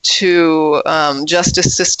 to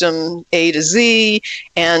justice system A to Z,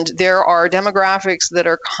 and there are demographics that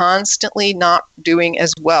are constantly not doing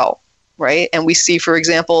as well, right? And we see, for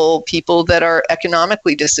example, people that are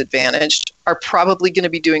economically disadvantaged are probably going to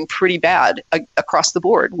be doing pretty bad across the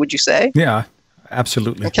board, would you say? Yeah,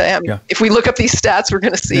 absolutely. Okay, yeah. If we look up these stats, we're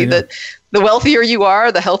going to see that the wealthier you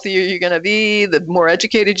are, the healthier you're going to be, the more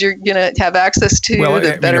educated you're going to have access to,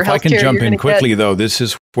 the better healthcare. If I can jump in quickly, though, this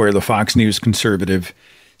is where the Fox News conservative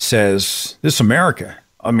says, this America,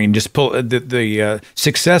 I mean, just pull the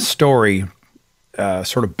success story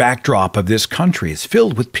sort of backdrop of this country is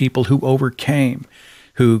filled with people who overcame,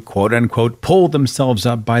 who, quote unquote, pulled themselves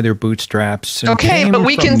up by their bootstraps. And okay, but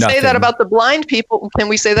we can nothing. say that about the blind people. Can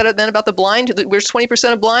we say that then about the blind? There's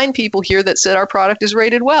 20% of blind people here that said our product is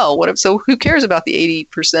rated well. So who cares about the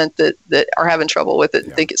 80% that are having trouble with it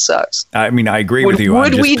and think it sucks? I mean, I agree with you.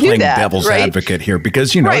 I'm just playing devil's advocate here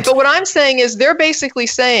because, you know. Right, but what I'm saying is they're basically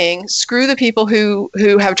saying, screw the people who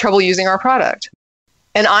have trouble using our product.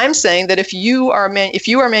 And I'm saying that if you are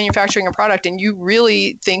manufacturing a product and you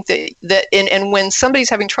really think that and when somebody's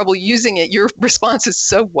having trouble using it, your response is,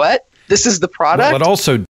 so what? This is the product? Well, it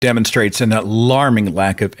also demonstrates an alarming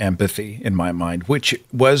lack of empathy in my mind, which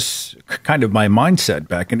was kind of my mindset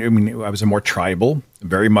back. And I mean, I was a more tribal,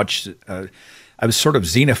 very much, I was sort of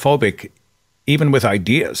xenophobic, even with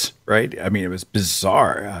ideas, right? I mean, it was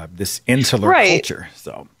bizarre, this insular culture,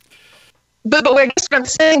 so... But I guess what I'm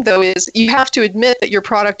saying, though, is you have to admit that your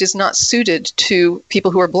product is not suited to people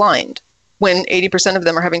who are blind when 80% of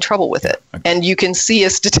them are having trouble with it. Okay. And you can see a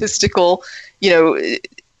statistical,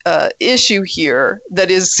 issue here that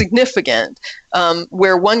is significant,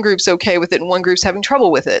 where one group's okay with it and one group's having trouble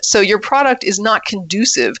with it. So your product is not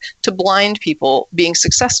conducive to blind people being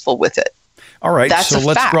successful with it. All right, so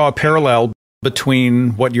let's draw a parallel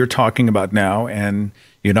between what you're talking about now and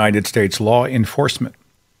United States law enforcement.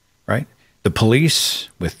 right? The police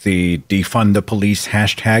with the defund the police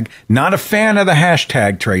hashtag. Not a fan of the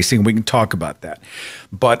hashtag, Tracie. We can talk about that.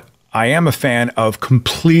 But I am a fan of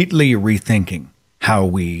completely rethinking how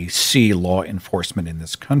we see law enforcement in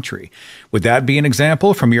this country. Would that be an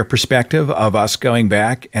example from your perspective of us going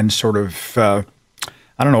back and sort of,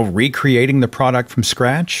 recreating the product from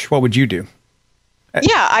scratch? What would you do?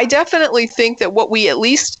 Yeah, I definitely think that what we at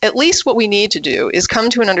least what we need to do is come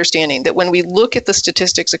to an understanding that when we look at the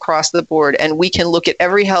statistics across the board, and we can look at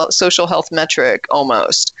every social health metric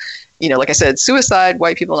almost, like I said, suicide,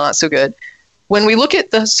 white people not so good. When we look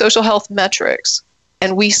at the social health metrics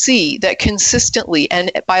and we see that consistently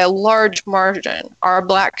and by a large margin, our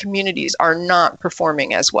Black communities are not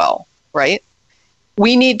performing as well, right?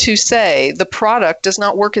 We need to say the product does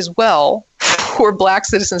not work as well for Black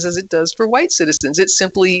citizens as it does for white citizens. It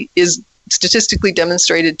simply is statistically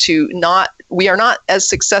demonstrated we are not as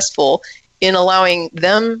successful in allowing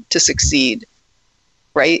them to succeed,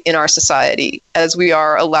 right, in our society as we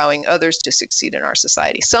are allowing others to succeed in our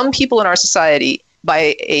society. Some people in our society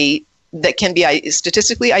that can be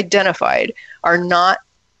statistically identified are not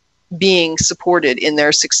being supported in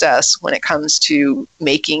their success when it comes to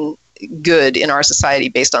making good in our society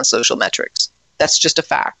based on social metrics. That's just a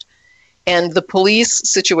fact. And the police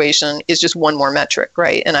situation is just one more metric,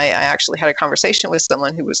 right? And I actually had a conversation with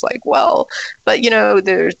someone who was like, well, but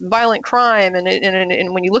there's violent crime,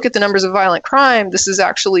 and when you look at the numbers of violent crime, this is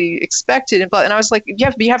actually expected. And I was like, you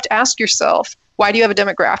have to ask yourself, why do you have a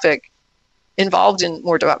demographic involved in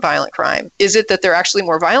more violent crime? Is it that they're actually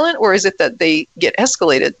more violent, or is it that they get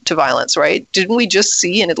escalated to violence, right? Didn't we just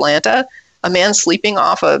see in Atlanta a man sleeping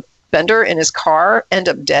off a bender in his car end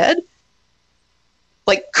up dead?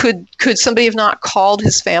 Like, could somebody have not called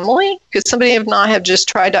his family? Could somebody have not have just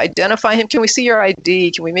tried to identify him? Can we see your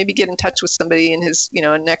ID? Can we maybe get in touch with somebody in his,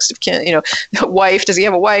 next of kin, wife? Does he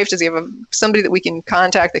have a wife? Does he have somebody that we can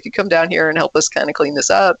contact that could come down here and help us kind of clean this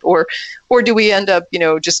up? Or do we end up,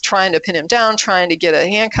 just trying to pin him down, trying to get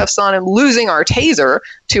handcuffs on him, losing our taser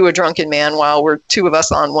to a drunken man while we're two of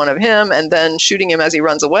us on one of him, and then shooting him as he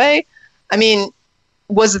runs away? I mean,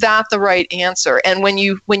 was that the right answer? And when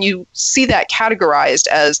you see that categorized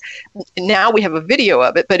as, now we have a video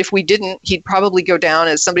of it, but if we didn't, he'd probably go down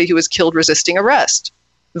as somebody who was killed resisting arrest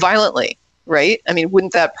violently, right? I mean,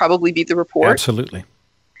 wouldn't that probably be the report? Absolutely.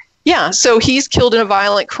 Yeah, so he's killed in a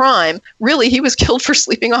violent crime. Really, he was killed for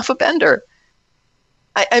sleeping off a bender.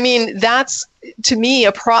 I mean, that's, to me,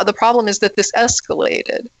 the problem is that this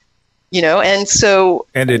escalated, and so...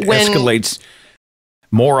 And it escalates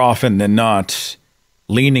more often than not,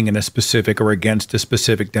 leaning in a specific or against a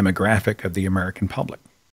specific demographic of the American public.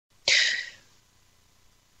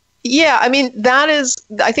 Yeah, I mean,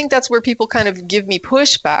 I think that's where people kind of give me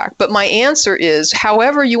pushback. But my answer is,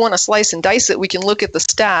 however you want to slice and dice it, we can look at the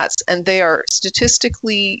stats, and they are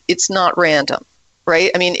statistically, it's not random,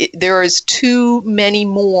 right? I mean, there is too many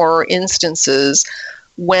more instances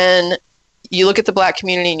when you look at the Black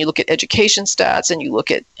community and you look at education stats and you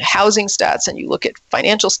look at housing stats and you look at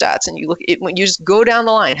financial stats and you look at, when you just go down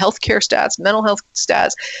the line, healthcare stats, mental health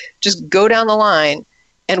stats, just go down the line.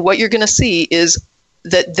 And what you're going to see is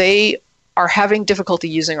that they are having difficulty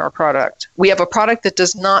using our product. We have a product that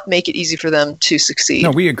does not make it easy for them to succeed.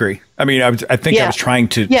 No, we agree. I mean, I was trying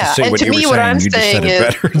to say and what to you me, were what saying. I'm You just saying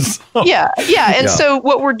said it better. And so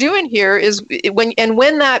what we're doing here is when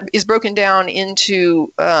that is broken down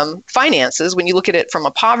into finances, when you look at it from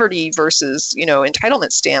a poverty versus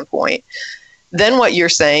entitlement standpoint, then what you're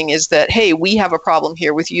saying is that, hey, we have a problem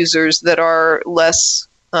here with users that are less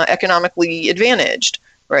economically advantaged,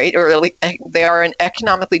 right? Or they are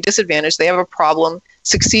economically disadvantaged. They have a problem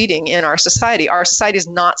succeeding in our society. Our society is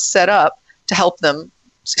not set up to help them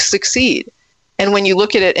succeed. And when you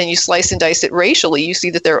look at it and you slice and dice it racially, you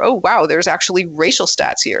see that there's actually racial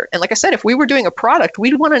stats here. And like I said, if we were doing a product,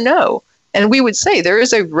 we'd want to know. And we would say there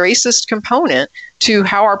is a racist component to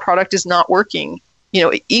how our product is not working,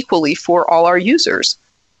 equally for all our users.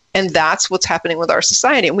 And that's what's happening with our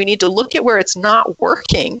society. And we need to look at where it's not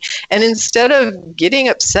working. And instead of getting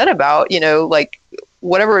upset about,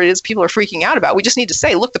 whatever it is people are freaking out about, we just need to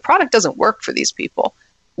say, look, the product doesn't work for these people.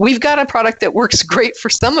 We've got a product that works great for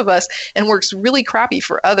some of us and works really crappy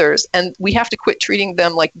for others. And we have to quit treating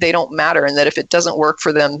them like they don't matter, and that if it doesn't work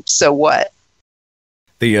for them, so what?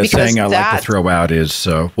 The saying I like to throw out is,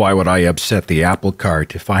 why would I upset the apple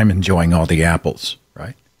cart if I'm enjoying all the apples,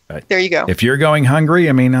 right? There you go. If you're going hungry,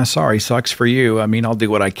 I mean, sorry, sucks for you. I mean, I'll do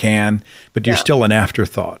what I can, but you're still an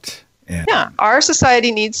afterthought. And our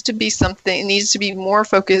society needs to be more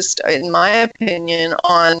focused, in my opinion,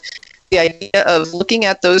 on the idea of looking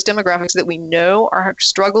at those demographics that we know are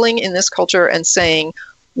struggling in this culture and saying,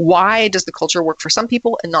 Why does the culture work for some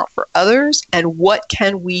people and not for others? And what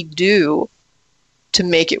can we do to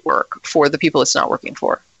make it work for the people it's not working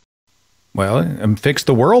for? Well, fix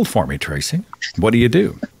the world for me, Tracie. What do you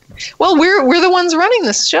do? Well, we're the ones running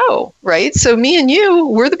this show, right? So me and you,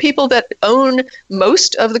 we're the people that own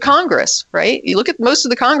most of the Congress, right? You look at most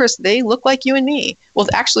of the Congress, they look like you and me. Well,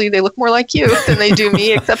 actually, they look more like you than they do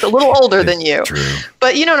me, except a little older than you. True.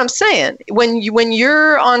 But you know what I'm saying? When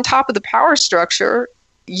you're on top of the power structure,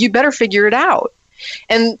 you better figure it out.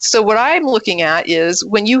 And so what I'm looking at is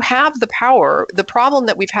when you have the power, the problem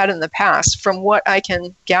that we've had in the past, from what I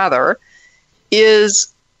can gather,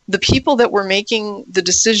 is the people that were making the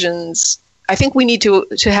decisions. I think we need to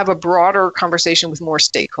have a broader conversation with more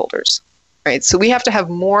stakeholders, right? So we have to have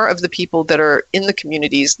more of the people that are in the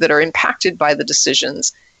communities that are impacted by the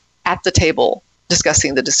decisions at the table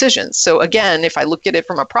discussing the decisions. So again, if I look at it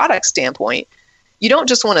from a product standpoint, you don't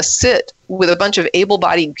just want to sit with a bunch of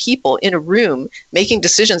able-bodied people in a room making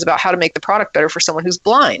decisions about how to make the product better for someone who's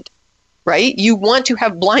blind, right? You want to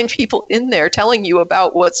have blind people in there telling you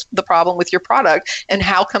about what's the problem with your product and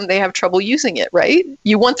how come they have trouble using it, right?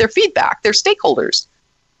 You want their feedback. They're stakeholders.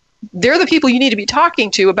 They're the people you need to be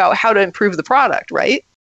talking to about how to improve the product, right?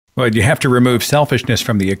 Well, you have to remove selfishness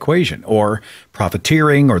from the equation, or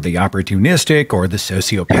profiteering, or the opportunistic, or the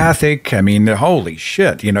sociopathic. I mean, holy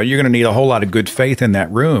shit, you're going to need a whole lot of good faith in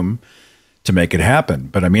that room to make it happen.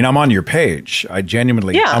 But I mean, I'm on your page. I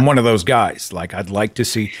genuinely, I'm one of those guys. Like, I'd like to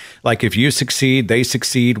see, like, if you succeed, they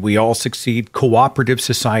succeed, we all succeed. Cooperative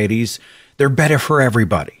societies, they're better for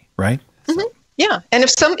everybody, right? Mm-hmm. Yeah. And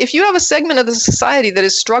if you have a segment of the society that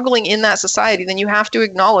is struggling in that society, then you have to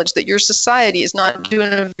acknowledge that your society is not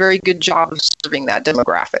doing a very good job of serving that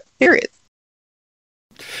demographic, period.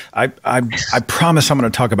 I promise I'm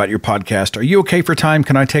going to talk about your podcast. Are you okay for time?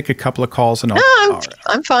 Can I take a couple of calls? And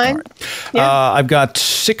I'm fine. Right. Yeah. I've got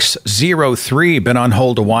 603, been on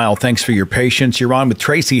hold a while. Thanks for your patience. You're on with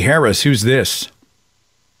Tracie Harris. Who's this?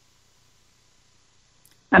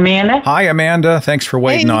 Amanda. Hi, Amanda. Thanks for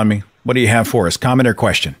waiting on me. What do you have for us? Comment or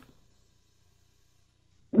question?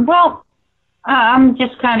 Well, I'm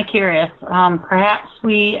just kind of curious. Perhaps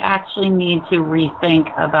we actually need to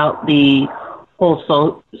rethink about the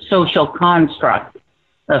whole social construct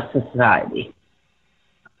of society.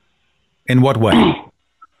 In what way?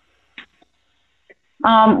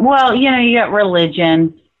 Well, you got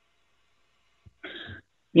religion.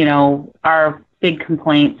 Our big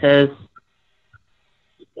complaint is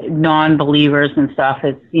non-believers and stuff.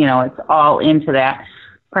 It's all into that.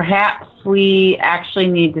 Perhaps we actually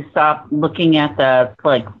need to stop looking at the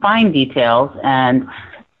fine details and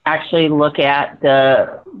actually look at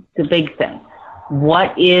the big thing.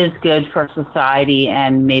 What is good for society,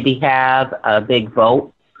 and maybe have a big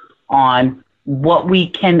vote on what we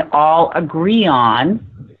can all agree on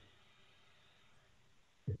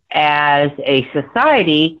as a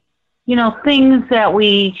society, things that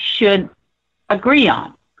we should agree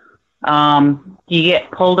on. You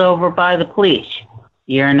get pulled over by the police,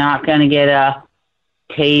 you're not going to get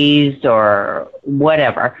tased or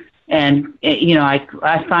whatever. And,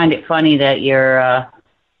 I find it funny that you're,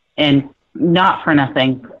 and not for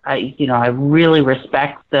nothing, I really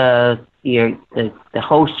respect the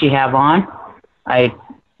host you have on. I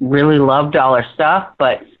really loved all her stuff,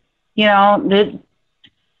 but,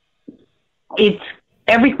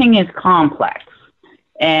 everything is complex.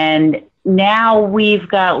 And now we've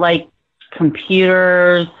got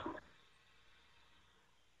computers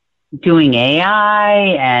doing AI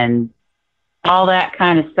and all that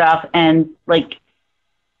kind of stuff. And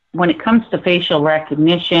when it comes to facial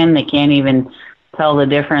recognition, they can't even tell the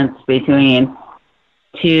difference between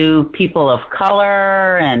two people of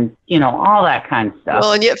color and, all that kind of stuff.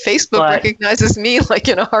 Well, and yet Facebook recognizes me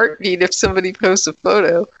in a heartbeat if somebody posts a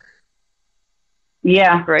photo.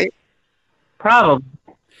 Yeah. Right? Probably.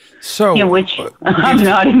 So, which I'm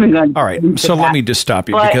not even going to. All right. So let me just stop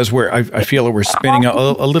you because I feel that we're spinning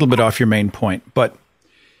a little bit off your main point. But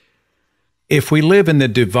if we live in the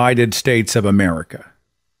divided states of America,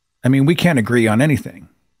 I mean, we can't agree on anything,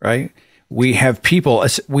 right? We have people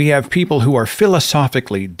who are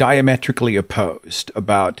philosophically diametrically opposed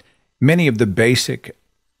about many of the basic,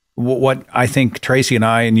 what I think Tracie and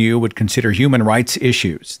I and you would consider human rights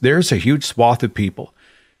issues. There's a huge swath of people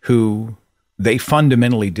who they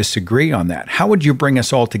fundamentally disagree on that. How would you bring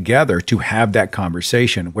us all together to have that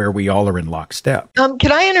conversation where we all are in lockstep?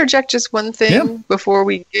 Can I interject just one thing before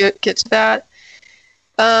we get to that?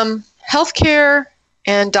 Healthcare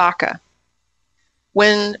and DACA.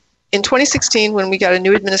 In 2016, when we got a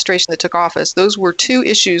new administration that took office, those were two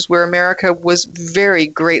issues where America was very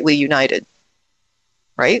greatly united,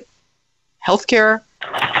 right? Healthcare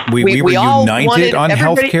we were all united on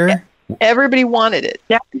healthcare. Everybody wanted it.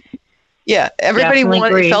 Yeah,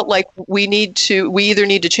 everybody felt like we either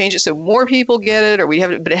need to change it so more people get it, or we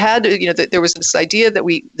have it. But it had to, there was this idea that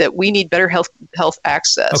we need better health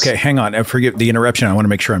access. Okay, hang on. Forgive the interruption. I want to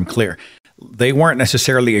make sure I'm clear. They weren't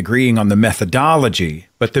necessarily agreeing on the methodology,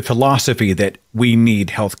 but the philosophy that we need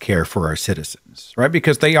health care for our citizens, right?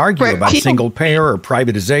 Because they argue about single payer or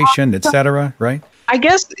privatization, et cetera, right? I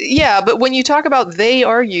guess, yeah, but when you talk about they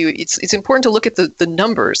argue, it's important to look at the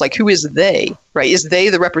numbers, like who is they, right? Is they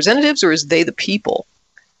the representatives or is they the people?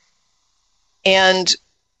 And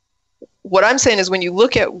what I'm saying is when you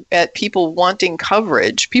look at people wanting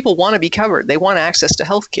coverage, people want to be covered. They want access to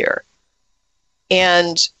health care.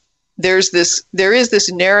 And there is this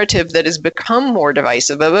narrative that has become more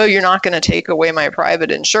divisive of, oh, you're not going to take away my private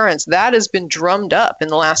insurance. That has been drummed up in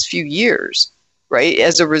the last few years, right?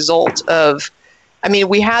 As a result of,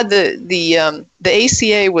 we had the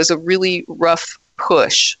ACA was a really rough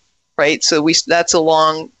push, right? So that's a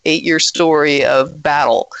long 8-year story of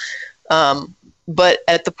battle. But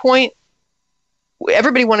at the point,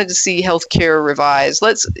 everybody wanted to see healthcare revised.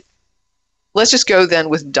 Let's just go then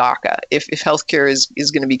with DACA. If healthcare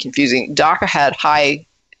is going to be confusing, DACA had high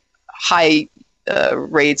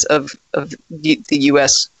rates of the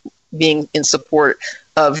U.S. being in support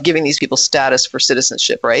of giving these people status for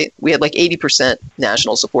citizenship, right? We had like 80%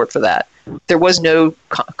 national support for that. There was no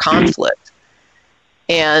conflict.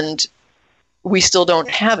 And we still don't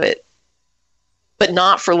have it, but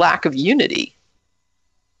not for lack of unity.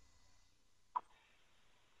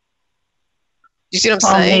 You see what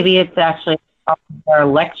I'm saying? Maybe it's actually our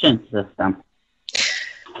election system.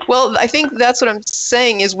 Well, I think that's what I'm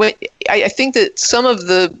saying is I think that some of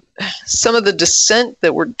the dissent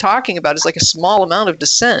that we're talking about is like a small amount of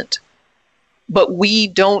dissent, but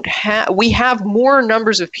we have more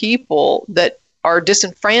numbers of people that are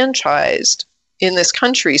disenfranchised in this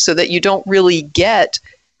country, so that you don't really get.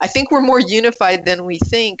 I think we're more unified than we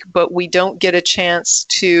think, but we don't get a chance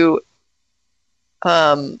to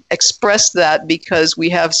express that because we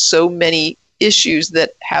have so many issues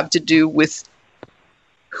that have to do with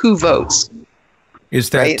who votes.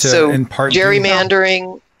 Is that right? So in part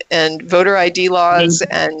gerrymandering and voter ID laws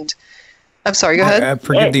and I'm sorry, go ahead.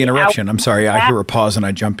 Forgive the interruption. I'm sorry. I hear a pause and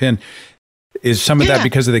I jump in. Is some of that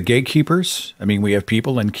because of the gatekeepers? We have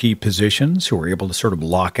people in key positions who are able to sort of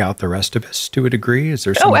lock out the rest of us to a degree. Is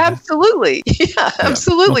there some? Oh, absolutely. Yeah,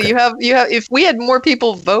 absolutely. Okay. You have. If we had more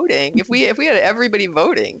people voting, if we had everybody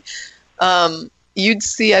voting, you'd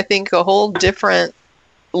see, I think, a whole different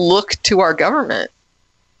look to our government.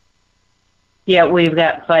 Yeah, we've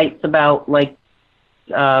got fights about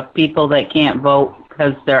people that can't vote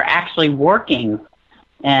because they're actually working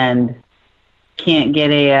and can't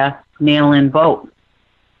get a mail-in vote.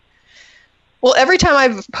 Well, every time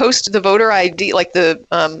I've posted the voter ID, like the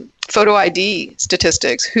photo ID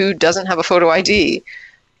statistics, who doesn't have a photo ID,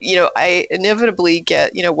 I inevitably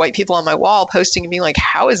get, white people on my wall posting and being like,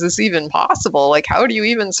 how is this even possible? Like, how do you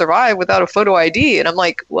even survive without a photo ID? And I'm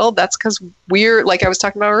like, well, that's because we're, like I was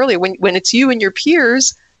talking about earlier, when it's you and your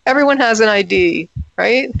peers, everyone has an ID,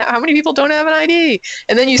 right? How many people don't have an ID?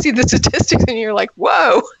 And then you see the statistics and you're like,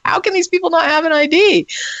 whoa, how can these people not have an ID?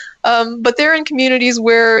 But they're in communities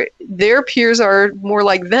where their peers are more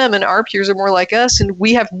like them and our peers are more like us, and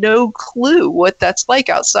we have no clue what that's like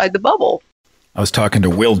outside the bubble. I was talking to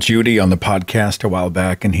Will Judy on the podcast a while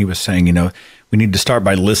back, and he was saying, we need to start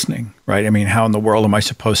by listening, right? How in the world am I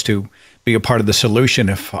supposed to be a part of the solution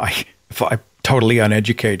if I'm totally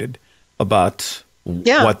uneducated about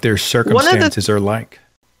what their circumstances are like?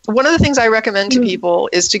 One of the things I recommend to people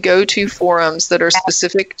is to go to forums that are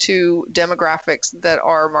specific to demographics that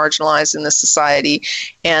are marginalized in this society,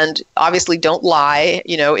 and obviously don't lie.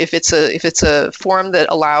 If it's a forum that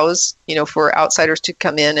allows for outsiders to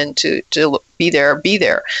come in and to be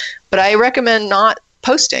there. But I recommend not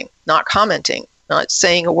posting, not commenting, not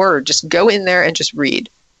saying a word. Just go in there and just read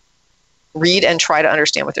and try to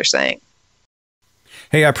understand what they're saying.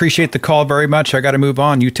 Hey, I appreciate the call very much. I got to move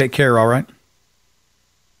on. You take care. All right.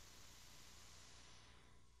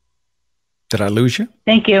 Did I lose you?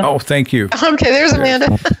 Thank you. Oh, thank you. Okay, there's Amanda.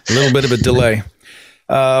 A little bit of a delay.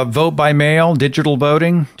 Vote by mail, digital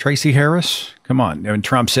voting. Tracie Harris, come on. And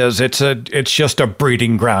Trump says it's just a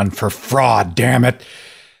breeding ground for fraud, damn it.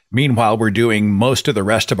 Meanwhile, we're doing most of the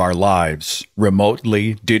rest of our lives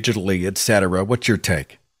remotely, digitally, et cetera. What's your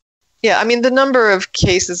take? Yeah, the number of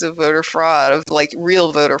cases of voter fraud, of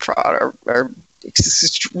real voter fraud, are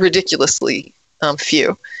ridiculously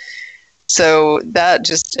few. So that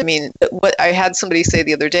just, what I had somebody say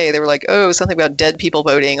the other day, they were like, oh, something about dead people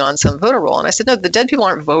voting on some voter roll. And I said, no, the dead people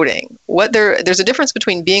aren't voting. there's a difference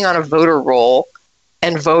between being on a voter roll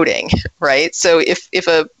and voting, right? So if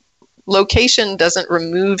a location doesn't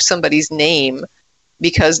remove somebody's name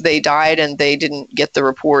because they died and they didn't get the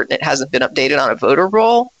report and it hasn't been updated on a voter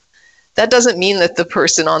roll, that doesn't mean that the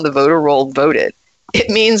person on the voter roll voted. It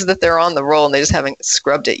means that they're on the roll and they just haven't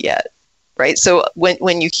scrubbed it yet, right? So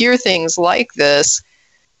when you hear things like this,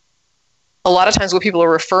 a lot of times what people are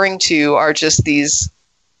referring to are just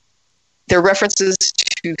they're references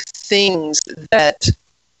to things that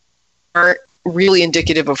aren't really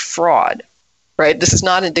indicative of fraud, right? This is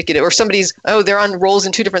not indicative, or they're on rolls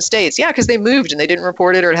in 2 different states. Yeah, because they moved and they didn't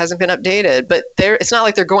report it or it hasn't been updated. But it's not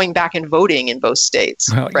like they're going back and voting in both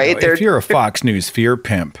states, well, right? If you're a Fox News fear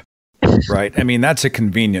pimp, right? I mean, that's a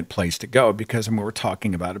convenient place to go because we're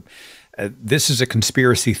talking about this is a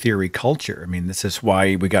conspiracy theory culture. I mean, this is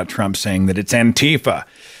why we got Trump saying that it's Antifa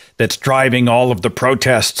that's driving all of the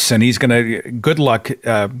protests, and he's going to, good luck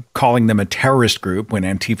calling them a terrorist group when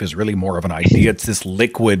Antifa is really more of an idea. It's this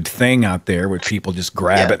liquid thing out there where people just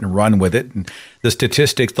grab it and run with it. And the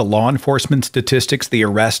statistics, the law enforcement statistics, the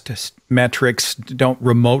arrest metrics don't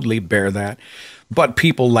remotely bear that. But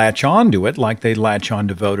people latch onto it like they latch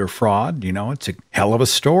onto voter fraud. You know, it's a hell of a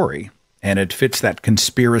story. And it fits that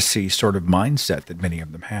conspiracy sort of mindset that many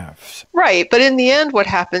of them have. Right. But in the end, what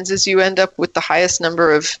happens is you end up with the highest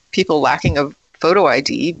number of people lacking a photo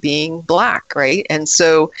ID being Black, right? And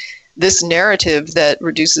so this narrative that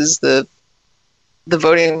reduces the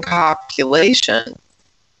voting population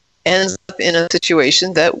ends up in a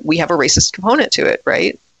situation that we have a racist component to it,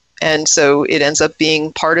 right? And so it ends up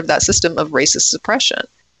being part of that system of racist suppression.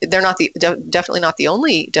 They're not definitely not the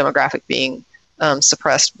only demographic being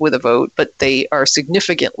suppressed with a vote, but they are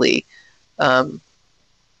significantly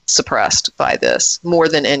suppressed by this more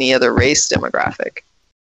than any other race demographic.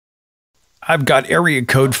 I've got area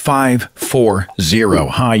code 540.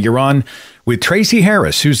 Hi, you're on with Tracie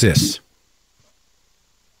Harris. Who's this?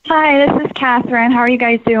 Hi, this is Catherine. How are you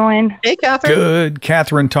guys doing? Hey, Catherine. Good.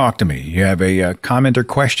 Catherine, talk to me. You have a comment or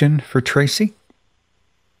question for Tracie?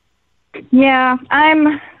 Yeah,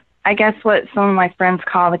 I guess what some of my friends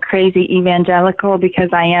call the crazy evangelical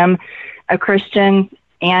because I am a Christian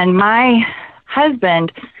and my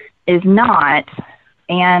husband is not.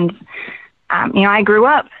 And, I grew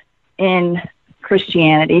up in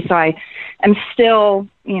Christianity, so I am still,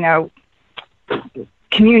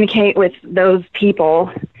 communicate with those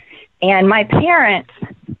people. And my parents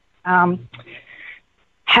have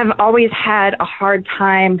always had a hard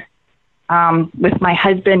time with my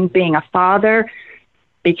husband being a father,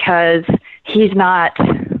 because he's not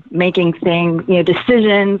making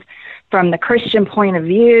decisions from the Christian point of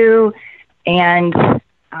view. And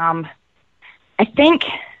I think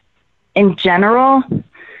in general,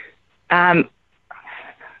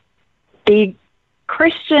 the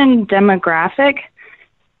Christian demographic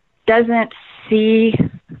doesn't see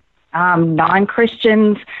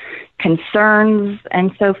non-Christians' concerns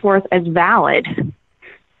and so forth as valid,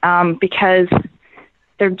 because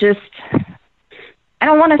they're just, I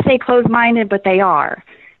don't want to say closed-minded, but they are.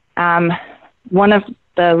 One of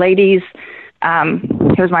the ladies,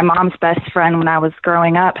 who was my mom's best friend when I was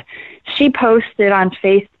growing up, she posted on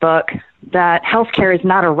Facebook that healthcare is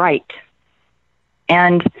not a right.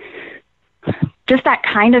 And just that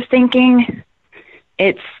kind of thinking,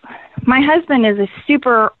 my husband is a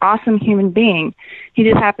super awesome human being. He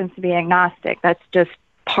just happens to be agnostic. That's just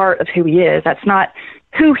part of who he is. That's not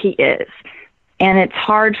who he is. And it's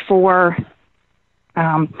hard for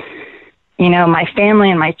my family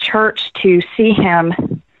and my church to see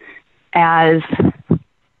him as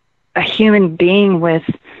a human being with,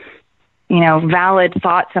 valid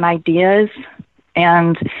thoughts and ideas.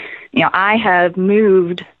 And, I have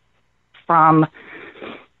moved from,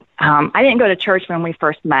 I didn't go to church when we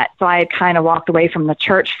first met, so I had kind of walked away from the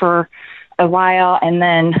church for a while. And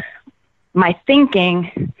then my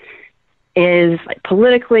thinking is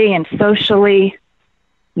politically and socially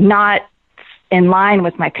not in line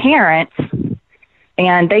with my parents,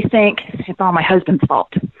 and they think it's all my husband's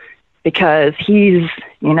fault because he's,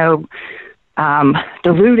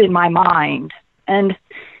 deluded my mind. And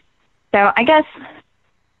so I guess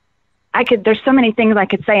there's so many things I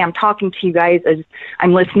could say. I'm talking to you guys as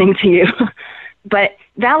I'm listening to you, but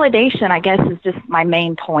validation, I guess, is just my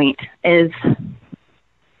main point is,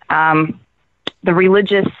 the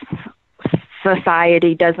religious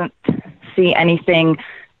society doesn't see anything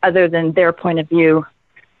other than their point of view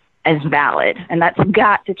as valid. And that's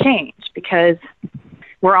got to change because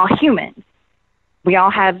we're all human. We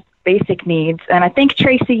all have basic needs. And I think,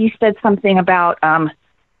 Tracie, you said something about, what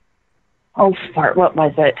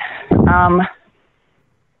was it?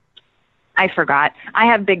 I forgot. I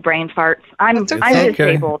have big brain farts. I'm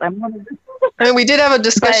disabled. I'm one of the, I mean, we did have a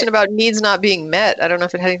discussion about needs not being met. I don't know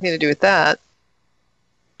if it had anything to do with that.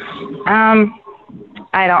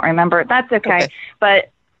 I don't remember. That's okay. But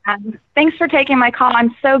thanks for taking my call.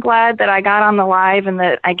 I'm so glad that I got on the live and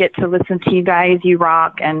that I get to listen to you guys. You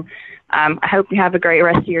rock. And I hope you have a great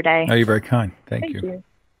rest of your day. Oh, you're very kind. Thank you.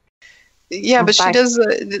 Yeah, but Bye.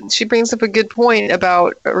 she brings up a good point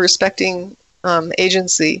about respecting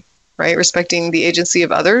agency, right? Respecting the agency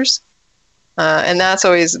of others. And that's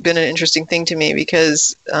always been an interesting thing to me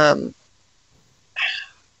because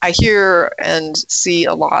I hear and see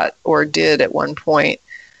a lot, or did at one point,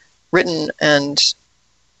 written and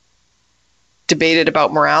debated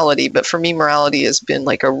about morality. But for me, morality has been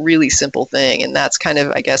like a really simple thing. And that's kind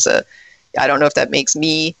of, I guess, I don't know if that makes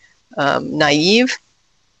me naive.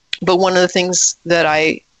 But one of the things that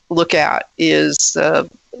I look at is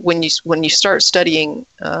when you start studying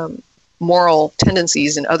moral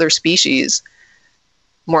tendencies in other species,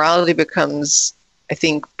 morality becomes, I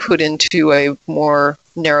think, put into a more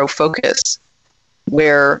narrow focus,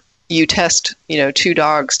 where you test, two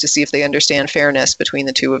dogs to see if they understand fairness between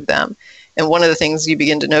the two of them. And one of the things you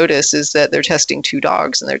begin to notice is that they're testing two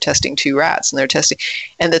dogs and they're testing two rats and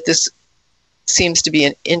that this seems to be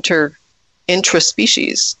an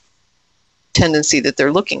intraspecies tendency that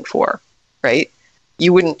they're looking for, right?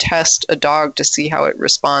 You wouldn't test a dog to see how it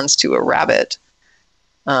responds to a rabbit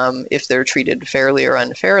if they're treated fairly or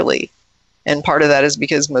unfairly. And part of that is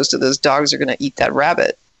because most of those dogs are going to eat that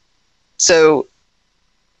rabbit. So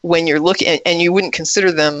when you're looking, and you wouldn't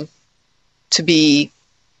consider them to be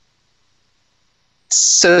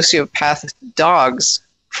sociopathic dogs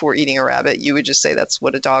for eating a rabbit, you would just say that's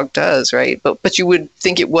what a dog does, right? But you would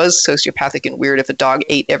think it was sociopathic and weird if a dog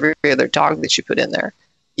ate every other dog that you put in there.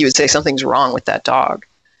 You would say something's wrong with that dog.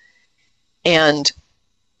 And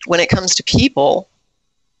when it comes to people,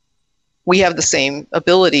 we have the same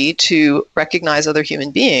ability to recognize other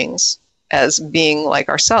human beings as being like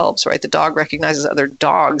ourselves, right? The dog recognizes other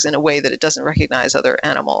dogs in a way that it doesn't recognize other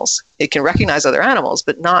animals. It can recognize other animals,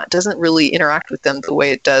 but doesn't really interact with them the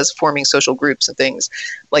way it does forming social groups and things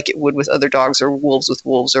like it would with other dogs, or wolves with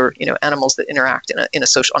wolves, or animals that interact on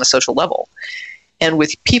a social level. And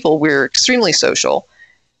with people, we're extremely social,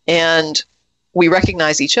 and we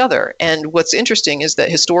recognize each other. And what's interesting is that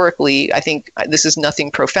historically, I think this is nothing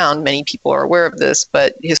profound, many people are aware of this,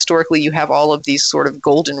 but historically you have all of these sort of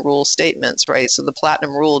golden rule statements, right? So the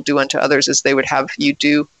platinum rule, do unto others as they would have you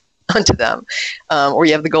do unto them. Or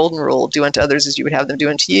you have the golden rule, do unto others as you would have them do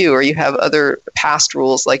unto you. Or you have other past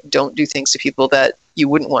rules like don't do things to people that you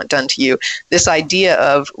wouldn't want done to you. This idea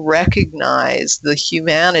of recognize the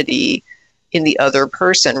humanity in the other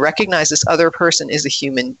person, recognize this other person is a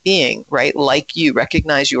human being, right? Like you,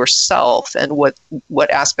 recognize yourself and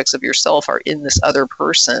what aspects of yourself are in this other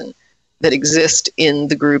person that exist in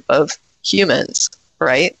the group of humans,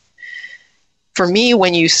 right? For me,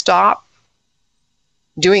 when you stop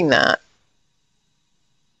doing that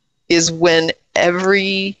is when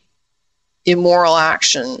every immoral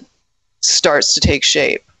action starts to take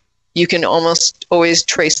shape. You can almost always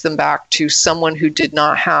trace them back to someone who did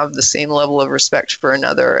not have the same level of respect for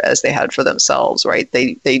another as they had for themselves, right?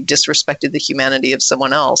 They disrespected the humanity of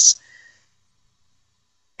someone else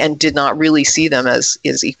and did not really see them as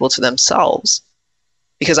equal to themselves.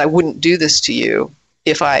 Because I wouldn't do this to you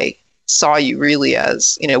if I saw you really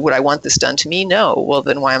as, would I want this done to me? No. Well,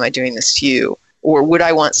 then why am I doing this to you? Or would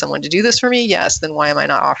I want someone to do this for me? Yes. Then why am I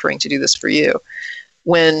not offering to do this for you?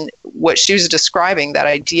 When what she was describing, that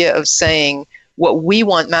idea of saying what we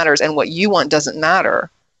want matters and what you want doesn't matter,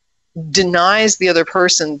 denies the other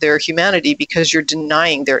person their humanity because you're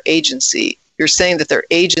denying their agency. You're saying that their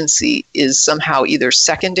agency is somehow either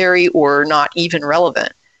secondary or not even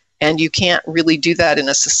relevant. And you can't really do that in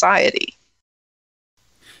a society.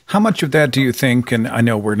 How much of that do you think, and I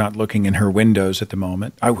know we're not looking in her windows at the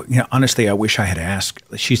moment, honestly, I wish I had asked.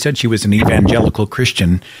 She said she was an evangelical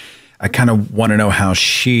Christian. I kind of want to know how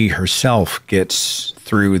she herself gets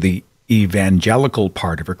through the evangelical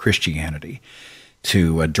part of her Christianity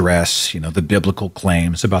to address, the biblical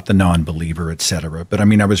claims about the non-believer, etc. But I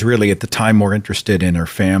mean, I was really at the time more interested in her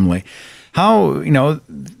family. How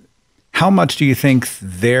much do you think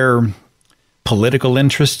their political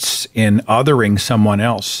interests in othering someone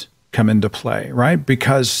else come into play, right?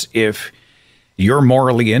 Because if you're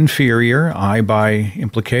morally inferior, by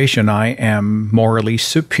implication, I am morally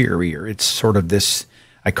superior. It's sort of this,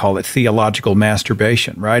 I call it theological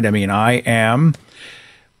masturbation, right? I mean, I am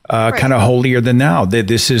kind of holier than thou.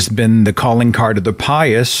 This has been the calling card of the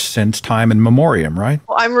pious since time immemorial, right?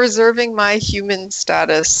 Well, I'm reserving my human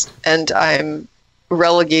status, and I'm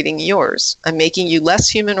relegating yours. I'm making you less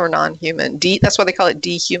human or non-human. That's why they call it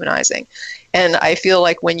dehumanizing. And I feel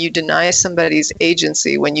like when you deny somebody's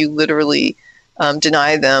agency, when you literally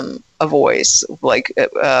deny them a voice, like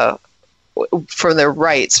for their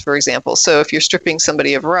rights, for example. So if you're stripping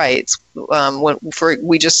somebody of rights,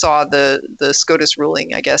 we just saw the SCOTUS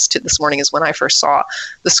ruling, I guess this morning is when I first saw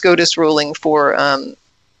the SCOTUS ruling for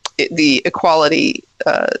the equality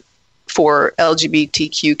for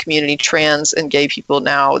LGBTQ community, trans and gay people.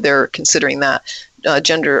 Now they're considering that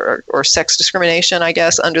gender or sex discrimination, I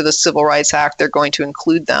guess, under the Civil Rights Act, they're going to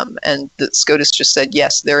include them. And the SCOTUS just said,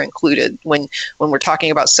 yes, they're included. When we're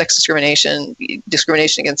talking about sex discrimination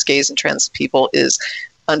against gays and trans people is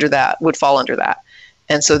under that, would fall under that.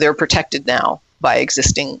 And so they're protected now by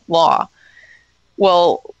existing law.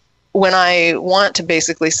 Well, when I want to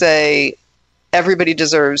basically say everybody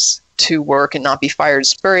deserves to work and not be fired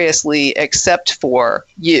spuriously except for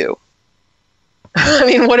you, I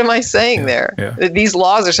mean, what am I saying there? Yeah. These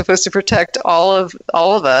laws are supposed to protect all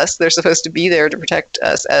of us. They're supposed to be there to protect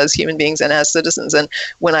us as human beings and as citizens. And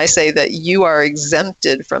when I say that you are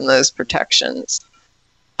exempted from those protections,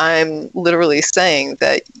 I'm literally saying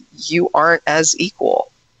that you aren't as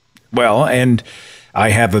equal. Well, and I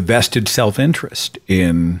have a vested self-interest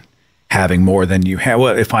in having more than you have.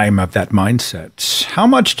 Well, if I'm of that mindset, how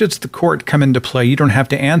much does the court come into play? You don't have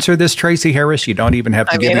to answer this, Tracie Harris. You don't even have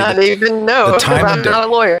to give me the time. I'm not a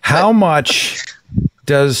lawyer. How much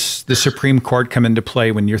does the Supreme Court come into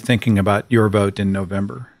play when you're thinking about your vote in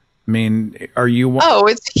November? I mean, are you? Oh,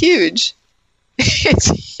 it's huge.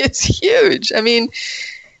 It's huge. I mean,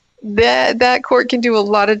 that court can do a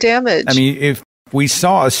lot of damage. I mean, if we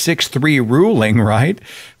saw a 6-3 ruling, right?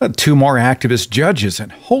 2 more activist judges,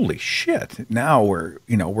 and holy shit! Now we're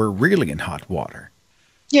really in hot water.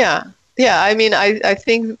 Yeah. I mean, I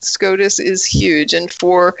think SCOTUS is huge, and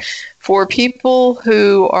for people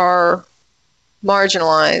who are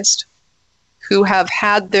marginalized, who have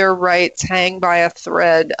had their rights hang by a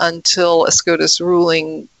thread until a SCOTUS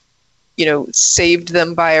ruling, saved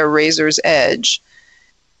them by a razor's edge.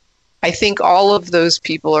 I think all of those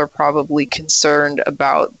people are probably concerned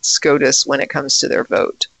about SCOTUS when it comes to their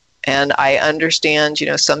vote. And I understand,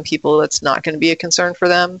 some people, it's not going to be a concern for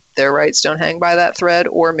them. Their rights don't hang by that thread,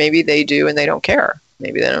 or maybe they do and they don't care.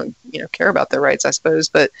 Maybe they don't, care about their rights, I suppose.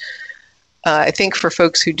 But I think for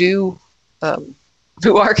folks who do,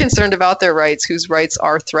 who are concerned about their rights, whose rights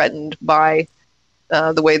are threatened by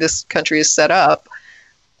the way this country is set up,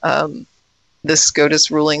 the SCOTUS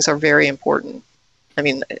rulings are very important. I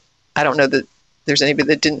mean, I don't know that there's anybody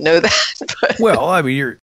that didn't know that. But well, I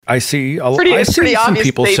mean, I see some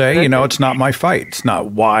people say, it's not my fight. It's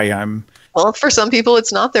not why I'm. Well, for some people,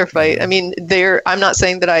 it's not their fight. I mean, I'm not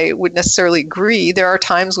saying that I would necessarily agree. There are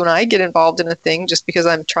times when I get involved in a thing just because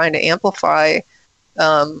I'm trying to amplify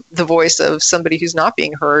the voice of somebody who's not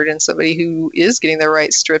being heard and somebody who is getting their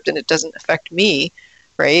rights stripped, and it doesn't affect me,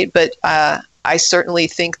 right? But I certainly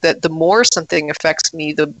think that the more something affects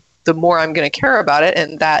me, the more I'm going to care about it,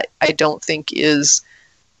 and that I don't think is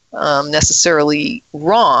necessarily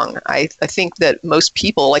wrong. I think that most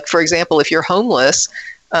people, like, for example, if you're homeless,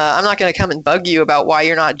 I'm not going to come and bug you about why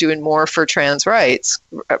you're not doing more for trans rights,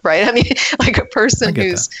 right? I mean, like a person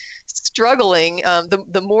who's struggling,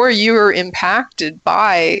 the more you're impacted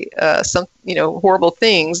by some, horrible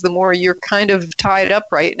things, the more you're kind of tied up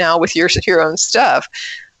right now with your own stuff.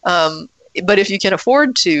 But if you can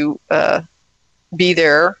afford to be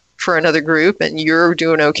there for another group and you're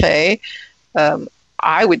doing okay,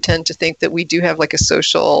 I would tend to think that we do have like a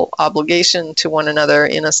social obligation to one another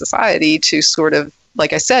in a society to sort of,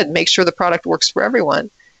 like I said, make sure the product works for everyone.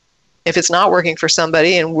 If it's not working for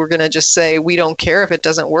somebody and we're going to just say we don't care if it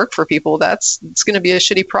doesn't work for people, it's going to be a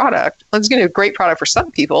shitty product. It's going to be a great product for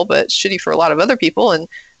some people, but shitty for a lot of other people, and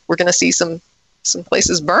we're going to see some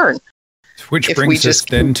places burn. Which brings us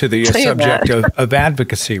then to the subject of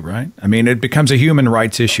advocacy, right? I mean, it becomes a human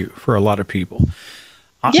rights issue for a lot of people.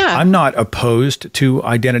 I'm not opposed to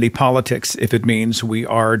identity politics if it means we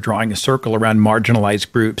are drawing a circle around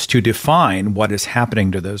marginalized groups to define what is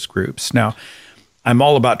happening to those groups. Now, I'm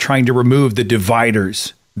all about trying to remove the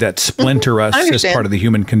dividers that splinter us as part of the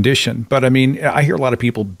human condition. But I mean, I hear a lot of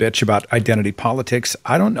people bitch about identity politics.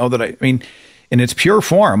 I don't know that I mean, in its pure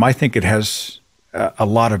form, I think it has a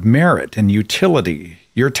lot of merit and utility.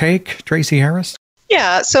 Your take, Tracie Harris?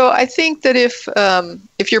 Yeah, so I think that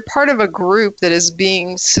if you're part of a group that is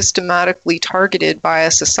being systematically targeted by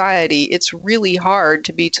a society, it's really hard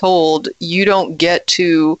to be told you don't get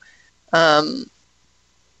to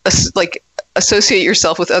associate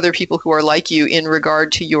yourself with other people who are like you in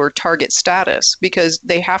regard to your target status, because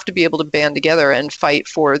they have to be able to band together and fight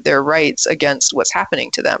for their rights against what's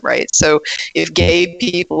happening to them, right? So if gay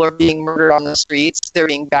people are being murdered on the streets, they're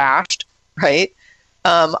being bashed, right?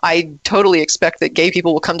 I totally expect that gay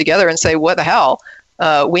people will come together and say, what the hell?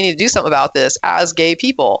 We need to do something about this as gay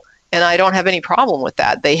people. And I don't have any problem with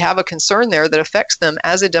that. They have a concern there that affects them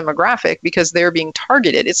as a demographic because they're being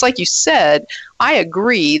targeted. It's like you said, I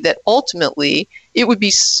agree that ultimately it would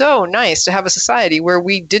be so nice to have a society where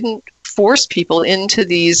we didn't force people into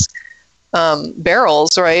these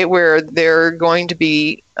barrels, right, where they're going to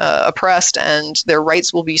be oppressed and their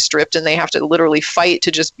rights will be stripped and they have to literally fight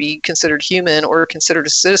to just be considered human or considered a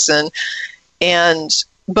citizen.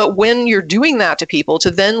 But when you're doing that to people, to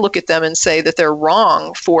then look at them and say that they're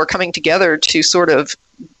wrong for coming together to sort of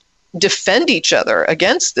defend each other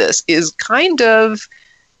against this is kind of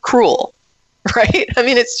cruel, right? I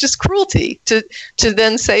mean, it's just cruelty to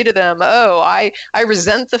then say to them, oh, I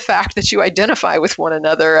resent the fact that you identify with one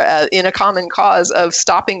another in a common cause of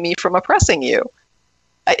stopping me from oppressing you.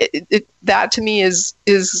 That to me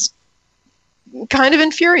is kind of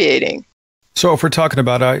infuriating. So if we're talking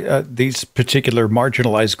about these particular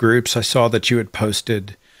marginalized groups, I saw that you had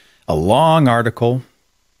posted a long article,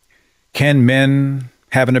 Can Men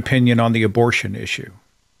Have an Opinion on the Abortion Issue?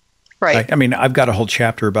 Right. I mean, I've got a whole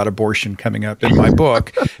chapter about abortion coming up in my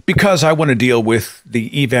book because I want to deal with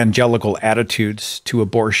the evangelical attitudes to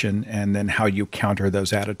abortion and then how you counter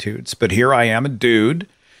those attitudes. But here I am, a dude,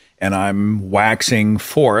 and I'm waxing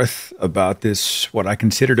forth about this, what I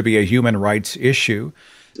consider to be a human rights issue.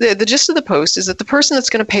 The gist of the post is that the person that's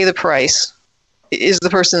going to pay the price is the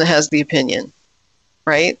person that has the opinion,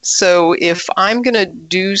 right? So if I'm going to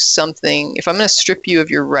do something, if I'm going to strip you of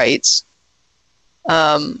your rights,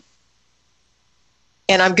 and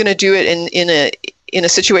I'm going to do it in a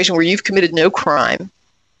situation where you've committed no crime,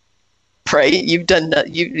 right? You've done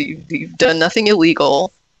nothing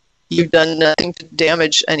illegal. You've done nothing to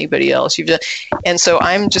damage anybody else. And so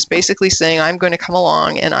I'm just basically saying I'm going to come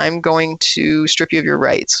along and I'm going to strip you of your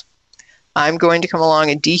rights. I'm going to come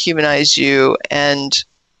along and dehumanize you. And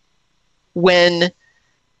when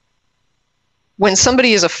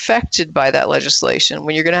somebody is affected by that legislation,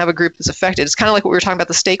 when you're going to have a group that's affected, it's kind of like what we were talking about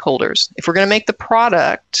the stakeholders. If we're going to make the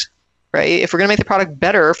product, right, if we're going to make the product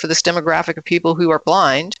better for this demographic of people who are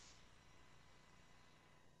blind,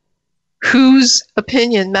 whose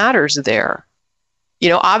opinion matters there? You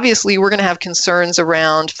know, obviously we're going to have concerns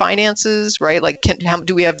around finances, right? Like,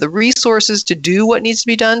 do we have the resources to do what needs to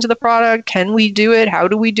be done to the product? Can we do it? How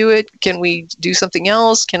do we do it? Can we do something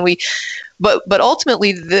else? But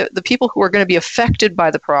ultimately the people who are going to be affected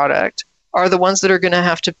by the product are the ones that are going to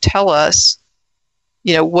have to tell us,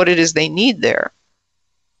 you know, what it is they need there.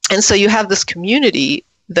 And so you have this community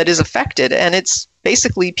that is affected, and it's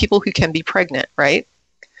basically people who can be pregnant, right?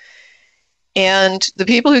 And the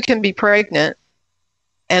people who can be pregnant,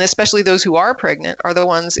 and especially those who are pregnant, are the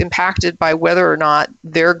ones impacted by whether or not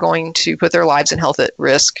they're going to put their lives and health at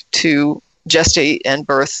risk to gestate and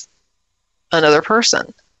birth another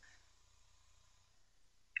person.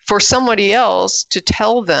 For somebody else to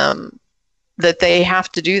tell them that they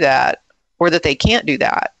have to do that or that they can't do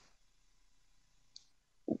that,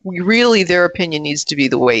 really their opinion needs to be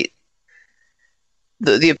the weight.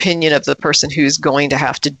 The opinion of the person who's going to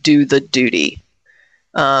have to do the duty.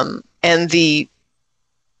 And the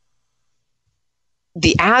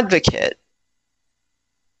advocate,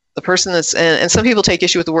 the person that's, and some people take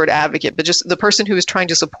issue with the word advocate, but just the person who is trying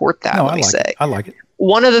to support that, I like it.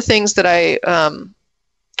 One of the things that I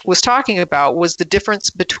was talking about was the difference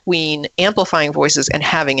between amplifying voices and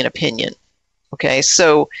having an opinion. Okay,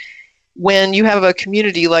 so when you have a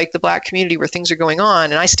community like the Black community where things are going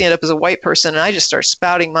on, and I stand up as a white person and I just start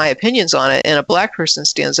spouting my opinions on it, and a Black person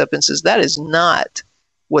stands up and says, that is not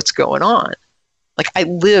what's going on. Like, I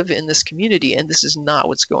live in this community and this is not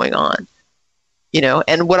what's going on. You know,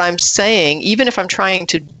 and what I'm saying, even if I'm trying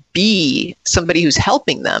to be somebody who's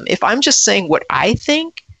helping them, if I'm just saying what I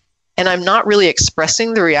think and I'm not really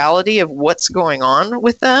expressing the reality of what's going on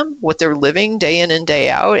with them, what they're living day in and day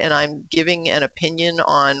out, and I'm giving an opinion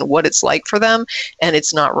on what it's like for them, and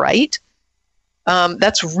it's not right,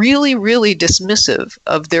 that's really, really dismissive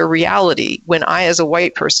of their reality when I, as a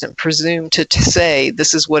white person, presume to say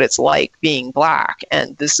this is what it's like being Black,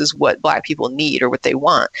 and this is what Black people need or what they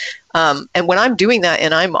want. And when I'm doing that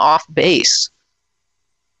and I'm off base,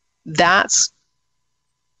 that's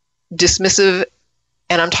dismissive,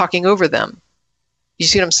 and I'm talking over them. You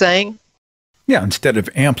see what I'm saying? Yeah, instead of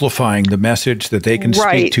amplifying the message that they can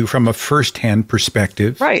speak to from a firsthand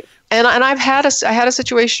perspective. Right. And I had a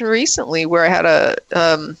situation recently where I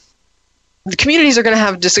had the communities are going to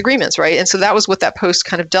have disagreements, right? And so that was what that post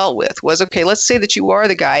kind of dealt with was, okay, let's say that you are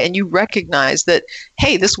the guy and you recognize that,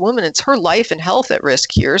 hey, this woman, it's her life and health at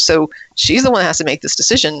risk here. So she's the one that has to make this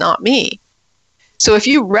decision, not me. So if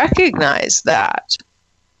you recognize that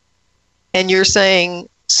and you're saying,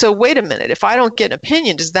 so wait a minute, if I don't get an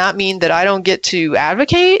opinion, does that mean that I don't get to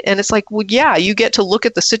advocate? And it's like, well, yeah, you get to look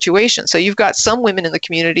at the situation. So you've got some women in the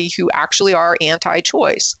community who actually are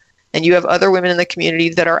anti-choice. And you have other women in the community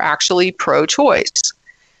that are actually pro-choice.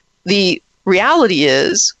 The reality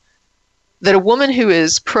is that a woman who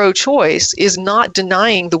is pro-choice is not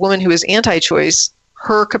denying the woman who is anti-choice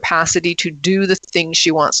her capacity to do the things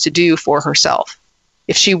she wants to do for herself.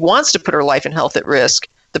 If she wants to put her life and health at risk,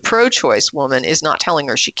 the pro-choice woman is not telling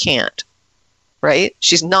her she can't, right?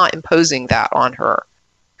 She's not imposing that on her.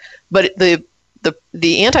 But the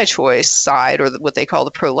anti-choice side, or what they call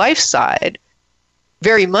the pro-life side,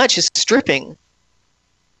 very much is stripping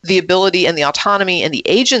the ability and the autonomy and the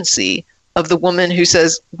agency of the woman who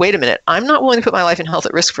says, wait a minute, I'm not willing to put my life and health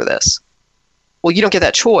at risk for this. Well, you don't get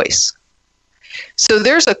that choice. So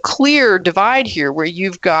there's a clear divide here where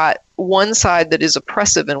you've got one side that is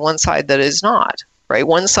oppressive and one side that is not, right?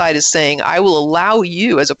 One side is saying, I will allow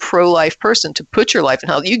you as a pro-life person to put your life and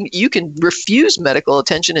health. You can refuse medical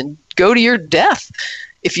attention and go to your death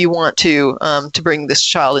if you want to bring this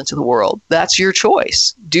child into the world. That's your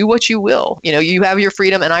choice. Do what you will. You have your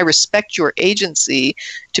freedom, and I respect your agency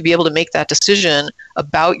to be able to make that decision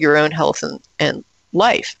about your own health and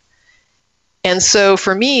life. And so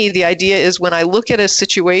for me, the idea is when I look at a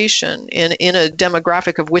situation in a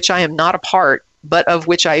demographic of which I am not a part, but of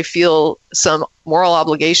which I feel some moral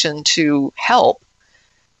obligation to help,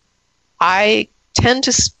 I tend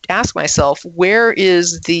to ask myself,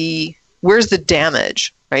 where's the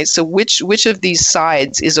damage, right? So which of these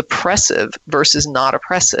sides is oppressive versus not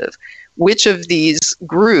oppressive? Which of these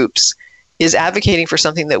groups is advocating for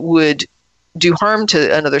something that would do harm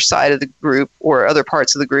to another side of the group or other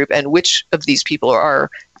parts of the group? And which of these people are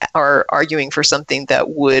arguing for something that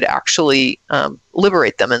would actually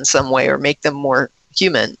liberate them in some way or make them more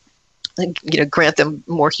human, grant them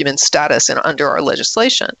more human status under our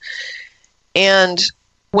legislation? And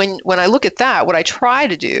when I look at that, what I try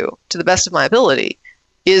to do, to the best of my ability,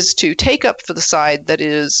 is to take up for the side that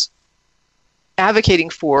is advocating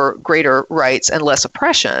for greater rights and less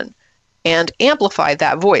oppression and amplify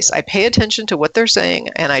that voice. I pay attention to what they're saying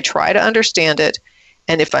and I try to understand it.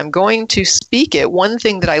 And if I'm going to speak it, one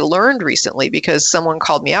thing that I learned recently, because someone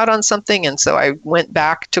called me out on something, and so I went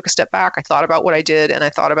back, took a step back, I thought about what I did, and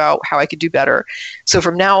I thought about how I could do better. So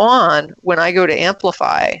from now on, when I go to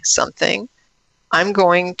amplify something, I'm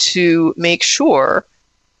going to make sure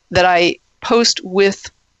that I post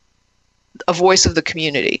with a voice of the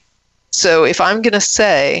community. So if I'm going to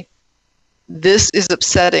say, this is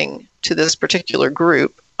upsetting to this particular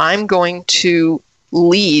group, I'm going to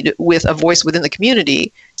lead with a voice within the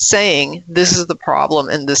community saying, this is the problem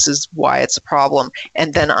and this is why it's a problem.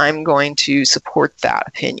 And then I'm going to support that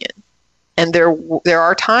opinion. And there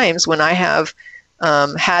are times when I have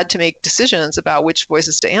had to make decisions about which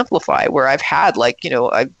voices to amplify, where I've had,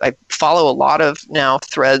 I follow a lot of now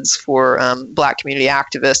threads for Black community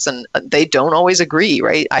activists, and they don't always agree,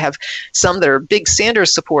 right? I have some that are big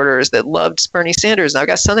Sanders supporters that loved Bernie Sanders, and I've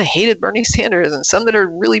got some that hated Bernie Sanders, and some that are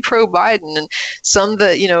really pro-Biden, and some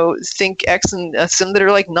that, think X, and some that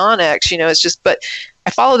are like non-X, it's just, but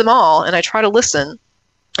I follow them all, and I try to listen,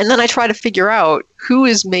 and then I try to figure out who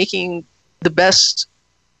is making the best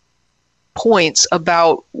points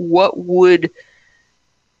about what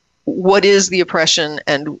is the oppression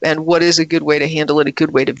and what is a good way to handle it, a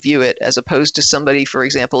good way to view it, as opposed to somebody, for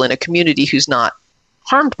example, in a community who's not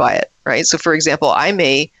harmed by it, right? So for example, I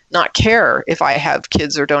may not care if I have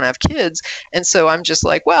kids or don't have kids. And so I'm just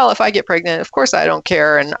like, well, if I get pregnant, of course I don't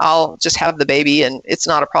care, and I'll just have the baby, and it's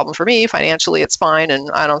not a problem for me. Financially, it's fine,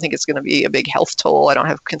 and I don't think it's going to be a big health toll. I don't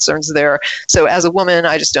have concerns there. So as a woman,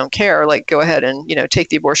 I just don't care. Like, go ahead and, take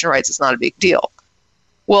the abortion rights. It's not a big deal.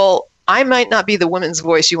 Well, I might not be the women's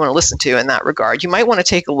voice you want to listen to in that regard. You might want to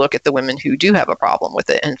take a look at the women who do have a problem with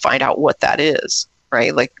it and find out what that is,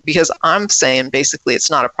 right? Like, because I'm saying basically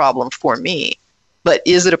it's not a problem for me. But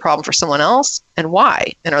is it a problem for someone else, and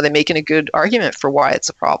why? And are they making a good argument for why it's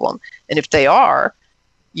a problem? And if they are,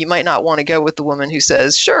 you might not want to go with the woman who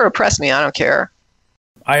says, sure, oppress me, I don't care.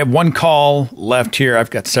 I have one call left here.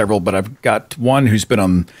 I've got several, but I've got one who's been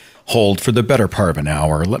on hold for the better part of an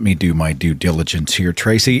hour. Let me do my due diligence here.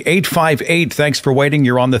 Tracie, 858, thanks for waiting.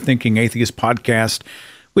 You're on the Thinking Atheist podcast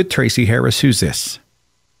with Tracie Harris. Who's this?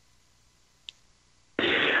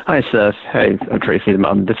 Hi, Seth. Hey, I'm Tracie.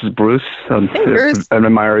 This is Bruce. Hey, Bruce. I'm an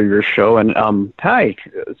admirer of your show, and hi.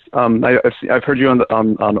 I've heard you on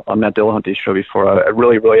Matt Dillahunty's show before. I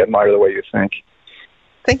really, really admire the way you think.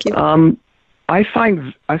 Thank you. I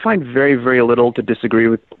find very, very little to disagree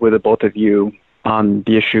with the both of you on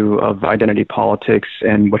the issue of identity politics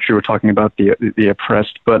and what you were talking about, the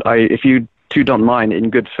oppressed. But if you two don't mind, in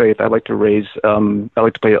good faith, I'd like to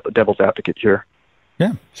play devil's advocate here.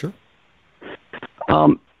 Yeah, sure.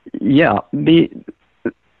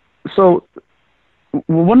 So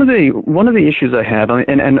one of the issues I have,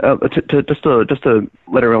 and just to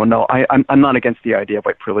let everyone know, I'm not against the idea of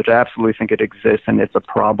white privilege. I absolutely think it exists and it's a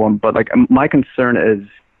problem. But like my concern is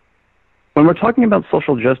when we're talking about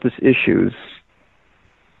social justice issues,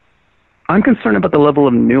 I'm concerned about the level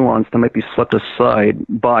of nuance that might be swept aside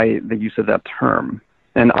by the use of that term.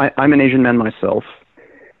 And I'm an Asian man myself.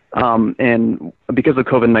 And because of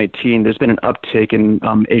COVID-19, there's been an uptick in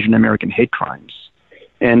Asian American hate crimes.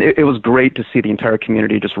 And it was great to see the entire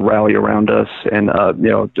community just rally around us. And,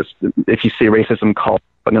 just if you see racism called,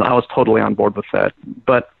 I was totally on board with that.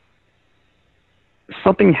 But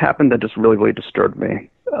something happened that just really, really disturbed me.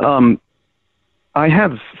 I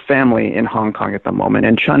have family in Hong Kong at the moment,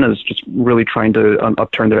 and China is just really trying to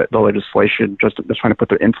upturn the legislation, just trying to put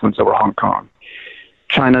their influence over Hong Kong.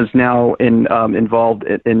 China is now involved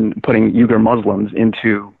in putting Uyghur Muslims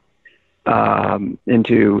into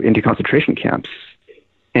concentration camps,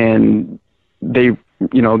 and they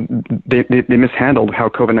mishandled how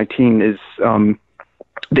COVID-19 is.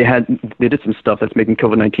 They did some stuff that's making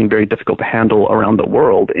COVID-19 very difficult to handle around the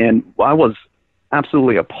world, and I was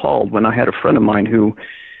absolutely appalled when I had a friend of mine who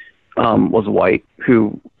was white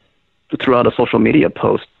who threw out a social media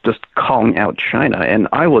post just calling out China, and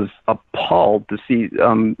I was appalled to see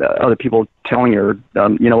other people telling her,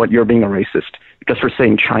 you know what, you're being a racist just for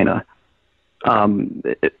saying China, and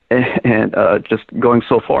just going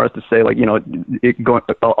so far as to say, like, going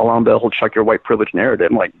along the whole check your white privilege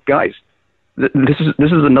narrative. I'm like, guys, this is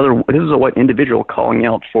a white individual calling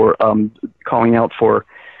out a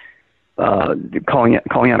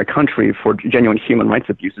country for genuine human rights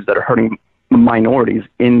abuses that are hurting minorities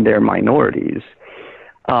in their minorities.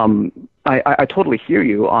 I totally hear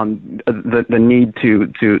you on the need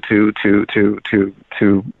to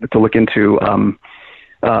look into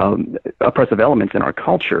oppressive elements in our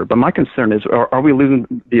culture, but my concern is: are we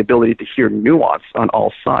losing the ability to hear nuance on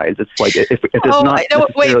all sides? It's like if there's not.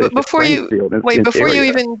 Before you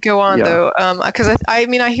even go on, though, because I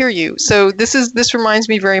hear you. So this reminds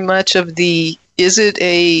me very much of is it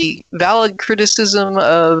a valid criticism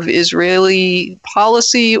of Israeli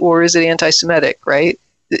policy, or is it anti-Semitic? Right?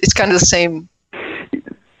 It's kind of the same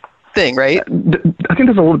thing, right? I think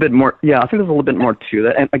there's a little bit more. Yeah, I think there's a little bit more to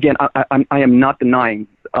that. And again, I am not denying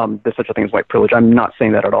there's such a thing as white privilege. I'm not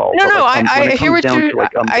saying that at all. No, I hear what you.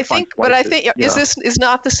 I think is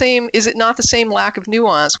not the same. Is it not the same lack of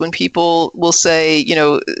nuance when people will say,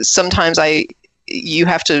 sometimes you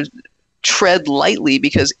have to tread lightly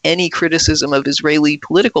because any criticism of Israeli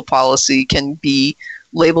political policy can be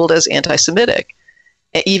labeled as anti-Semitic.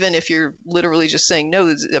 Even if you're literally just saying, no,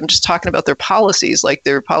 I'm just talking about their policies, like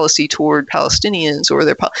their policy toward Palestinians or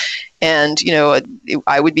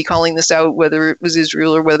I would be calling this out whether it was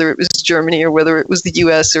Israel or whether it was Germany or whether it was the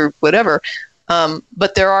US or whatever.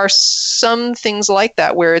 But there are some things like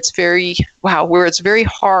that where it's very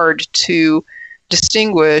hard to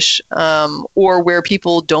distinguish, or where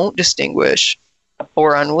people don't distinguish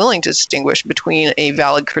or unwilling to distinguish between a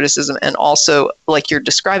valid criticism and also, like you're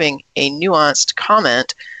describing, a nuanced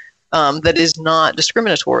comment that is not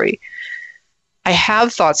discriminatory. I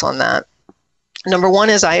have thoughts on that. Number one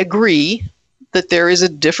is I agree that there is a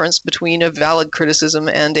difference between a valid criticism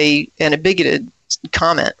and a bigoted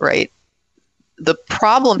comment, right? The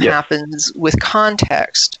problem happens with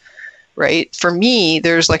context, right? For me,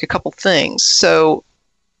 there's like a couple things. So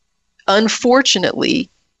unfortunately,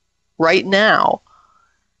 right now,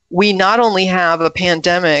 we not only have a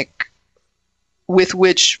pandemic with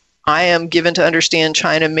which I am given to understand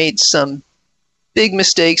China made some big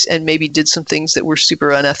mistakes and maybe did some things that were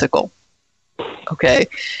super unethical. Okay.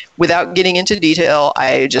 Without getting into detail,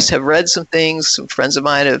 I just have read some things. Some friends of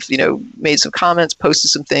mine have, made some comments,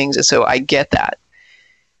 posted some things. And so I get that.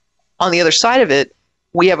 On the other side of it,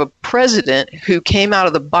 we have a president who came out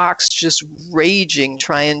of the box just raging,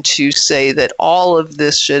 trying to say that all of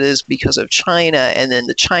this shit is because of China and then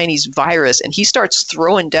the Chinese virus. And he starts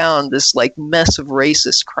throwing down this like mess of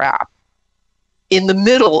racist crap in the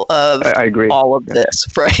middle of all of this,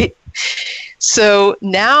 right? So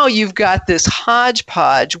now you've got this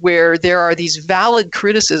hodgepodge where there are these valid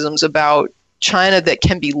criticisms about China that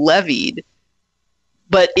can be levied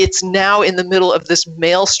but it's now in the middle of this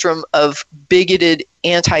maelstrom of bigoted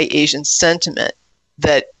anti-Asian sentiment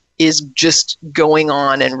that is just going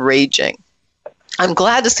on and raging. I'm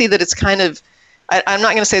glad to see that it's kind of, I'm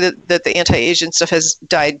not going to say that the anti-Asian stuff has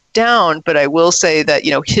died down, but I will say that,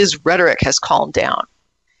 his rhetoric has calmed down.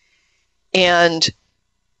 And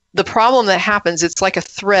the problem that happens, it's like a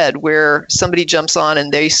thread where somebody jumps on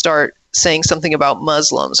and they start saying something about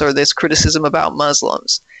Muslims, or this criticism about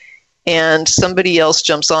Muslims. And somebody else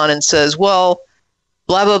jumps on and says, well,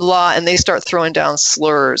 blah, blah, blah, and they start throwing down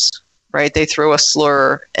slurs, right? They throw a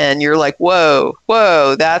slur, and you're like, whoa,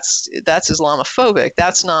 that's Islamophobic.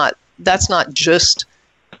 That's not just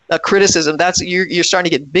a criticism. You're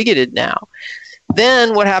starting to get bigoted now.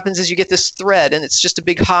 Then what happens is you get this thread, and it's just a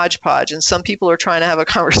big hodgepodge, and some people are trying to have a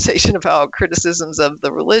conversation about criticisms of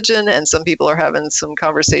the religion, and some people are having some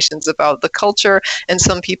conversations about the culture, and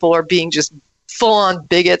some people are being just full-on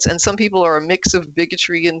bigots, and some people are a mix of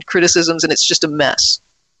bigotry and criticisms, and it's just a mess.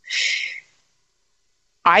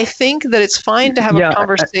 I think that it's fine to have a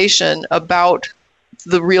conversation about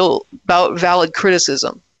valid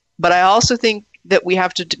criticism, but I also think that we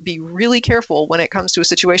have to be really careful when it comes to a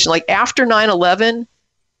situation like after 9/11,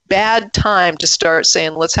 bad time to start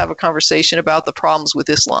saying, let's have a conversation about the problems with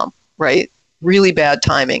Islam, right? Really bad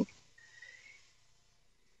timing.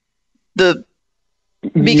 You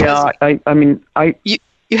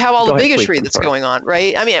have all the bigotry that's going on,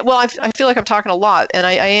 right? I mean, well, I feel like I'm talking a lot, and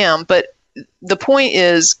I am, but the point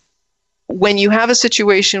is, when you have a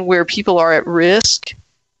situation where people are at risk,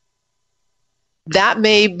 that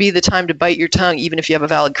may be the time to bite your tongue, even if you have a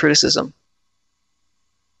valid criticism.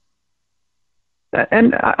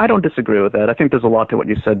 And I don't disagree with that. I think there's a lot to what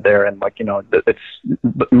you said there, and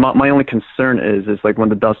but my only concern is like when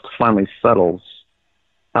the dust finally settles,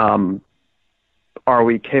 are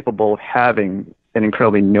we capable of having an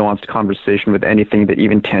incredibly nuanced conversation with anything that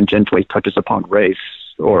even tangentially touches upon race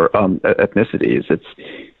or ethnicities?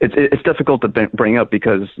 It's difficult to bring up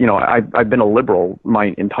because I've been a liberal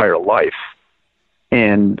my entire life.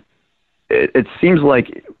 And it seems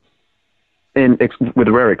like, with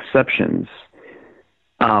rare exceptions,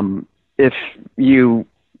 if you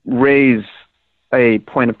raise a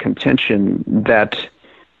point of contention that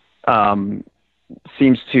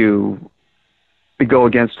seems to go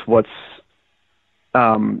against what's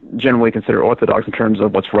generally considered orthodox in terms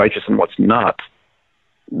of what's righteous and what's not,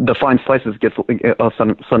 the fine slices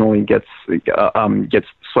suddenly gets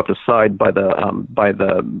swept aside by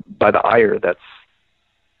the ire that's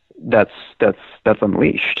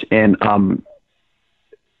unleashed, and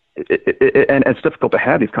it's difficult to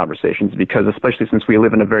have these conversations because, especially since we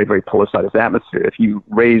live in a very, very politicized atmosphere, if you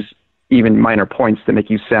raise even minor points that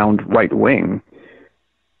make you sound right wing,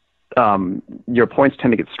 your points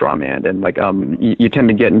tend to get strawmanned, and you tend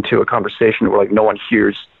to get into a conversation where no one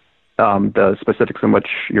hears the specifics in which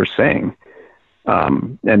you're saying.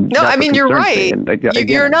 And no, I mean, you're right. And,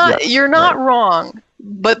 you're not wrong,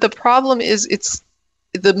 but the problem is it's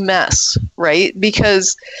the mess, right?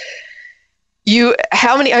 Because you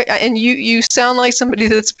sound like somebody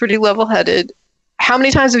that's pretty level-headed. How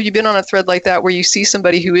many times have you been on a thread like that where you see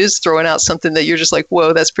somebody who is throwing out something that you're just like,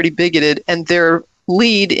 whoa, that's pretty bigoted, and their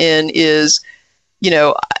lead in is,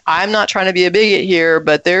 I'm not trying to be a bigot here,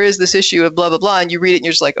 but there is this issue of blah, blah, blah, and you read it and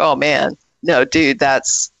you're just like, oh man, no, dude,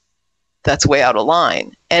 that's way out of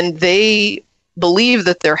line. And they believe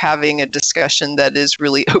that they're having a discussion that is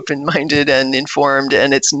really open-minded and informed,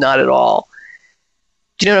 and it's not at all.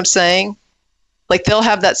 Do you know what I'm saying? Like, they'll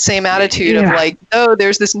have that same attitude of like, oh,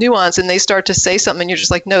 there's this nuance, and they start to say something and you're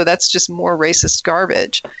just like, no, that's just more racist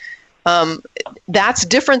garbage. That's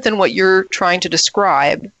different than what you're trying to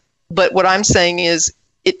describe, but what I'm saying is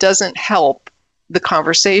it doesn't help the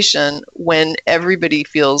conversation when everybody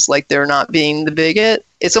feels like they're not being the bigot.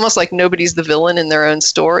 It's almost like nobody's the villain in their own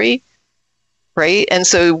story. Right? And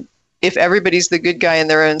so if everybody's the good guy in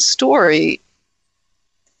their own story,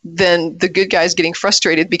 then the good guy's getting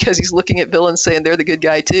frustrated because he's looking at villains saying they're the good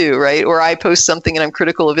guy too, right? Or I post something and I'm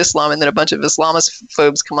critical of Islam, and then a bunch of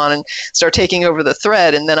Islamophobes come on and start taking over the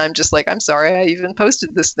thread, and then I'm just like, I'm sorry I even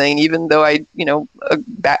posted this thing, even though I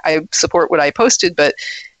support what I posted, but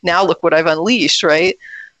now look what I've unleashed, right?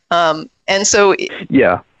 And so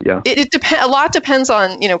a lot depends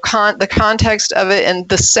on the context of it. And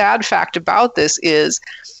the sad fact about this is,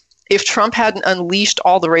 if Trump hadn't unleashed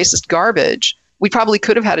all the racist garbage, we probably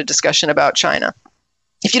could have had a discussion about China.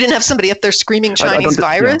 If you didn't have somebody up there screaming Chinese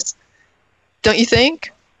virus, don't you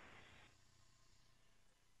think?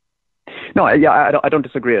 No, I don't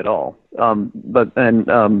disagree at all. Again,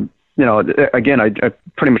 I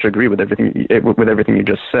pretty much agree with everything you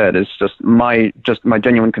just said. It's just my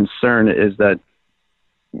genuine concern is that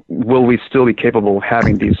will we still be capable of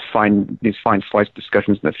having these fine sliced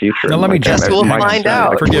discussions in the future? Now, let me just we'll find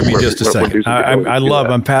out. Forgive me just a second.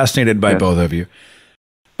 I'm fascinated by both of you.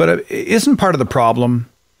 But isn't part of the problem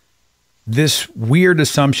this weird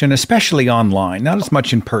assumption, especially online, not as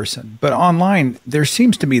much in person, but online, there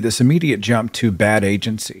seems to be this immediate jump to bad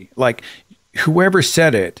agency. Like whoever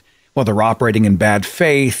said it, well, they're operating in bad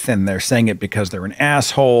faith and they're saying it because they're an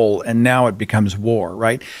asshole, and now it becomes war,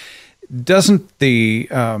 right? Doesn't the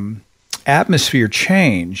atmosphere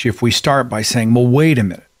change if we start by saying, well, wait a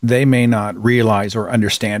minute, they may not realize or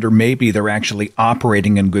understand, or maybe they're actually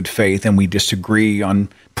operating in good faith and we disagree on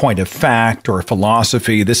point of fact or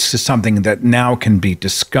philosophy. This is something that now can be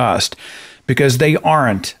discussed because they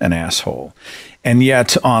aren't an asshole. And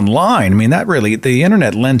yet online, I mean, that really, the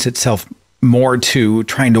internet lends itself more to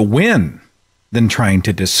trying to win than trying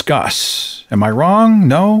to discuss. Am I wrong?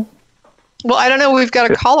 No? Well, I don't know. We've got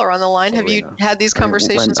a caller on the line. Have you had these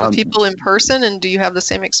conversations with people in person, and do you have the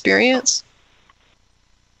same experience?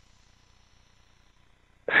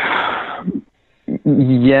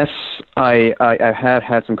 Yes, I have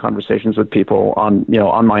had some conversations with people on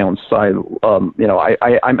my own side.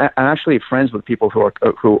 I'm actually friends with people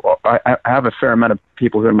I have a fair amount of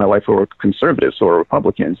people who are in my life who are conservatives or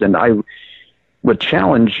Republicans, and I would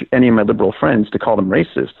challenge any of my liberal friends to call them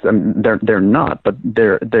racists. And they're not, but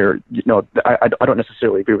I don't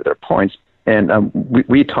necessarily agree with their points, and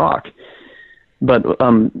we talk. But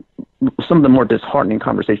some of the more disheartening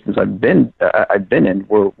conversations I've been in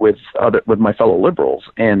were with my fellow liberals,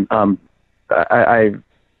 and I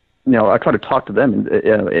try to talk to them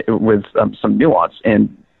with some nuance,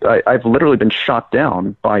 and I've literally been shot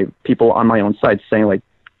down by people on my own side saying, like,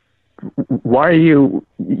 why are you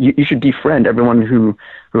should defriend everyone who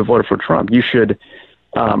voted for Trump. You should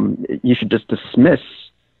just dismiss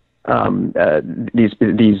these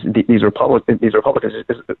Republicans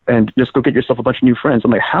and just go get yourself a bunch of new friends. I'm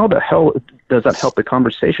like, how the hell does that help the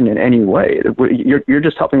conversation in any way? You're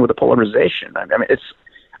just helping with the polarization. I mean,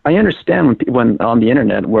 I understand when on the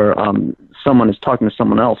internet where someone is talking to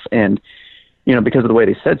someone else and because of the way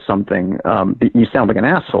they said something, you sound like an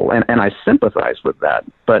asshole, and I sympathize with that.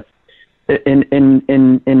 But in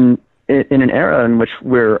an era in which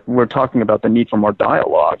we're talking about the need for more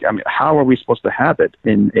dialogue, I mean, how are we supposed to have it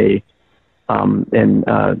in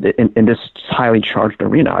this highly charged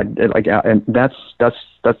arena? And that's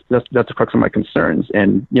the crux of my concerns.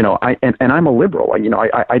 And I'm a liberal.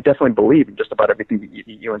 I definitely believe in just about everything that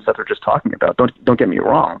you and Seth are just talking about. Don't get me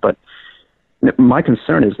wrong, but my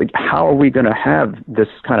concern is, like, how are we going to have this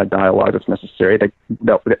kind of dialogue that's necessary that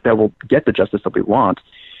will get the justice that we want?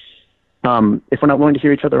 If we're not willing to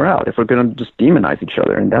hear each other out, if we're going to just demonize each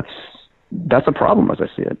other, and that's a problem as I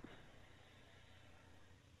see it.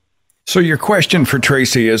 So your question for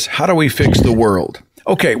Tracie is, how do we fix the world?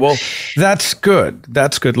 Okay, well, that's good.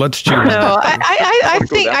 That's good. Let's choose. No, I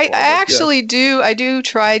think I actually do. I do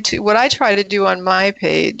try to. What I try to do on my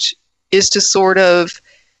page is to sort of,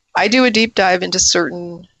 I do a deep dive into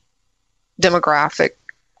certain demographic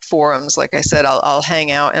forums. Like I said, I'll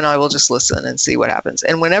hang out and I will just listen and see what happens.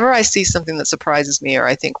 And whenever I see something that surprises me or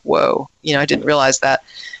I think, whoa, I didn't realize that,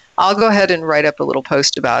 I'll go ahead and write up a little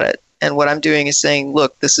post about it. And what I'm doing is saying,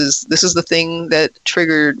 look, this is the thing that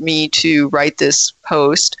triggered me to write this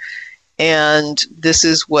post. And this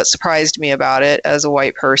is what surprised me about it as a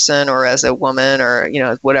white person or as a woman or,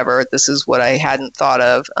 whatever. This is what I hadn't thought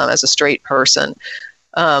of as a straight person,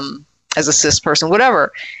 as a cis person,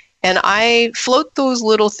 whatever. And I float those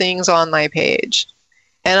little things on my page.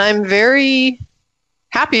 And I'm very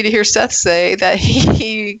happy to hear Seth say that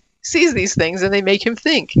he sees these things and they make him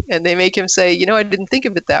think. And they make him say, I didn't think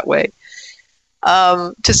of it that way.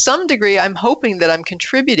 To some degree, I'm hoping that I'm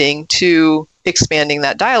contributing to expanding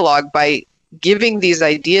that dialogue by giving these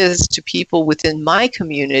ideas to people within my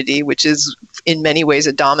community, which is in many ways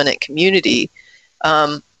a dominant community,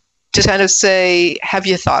 to kind of say, have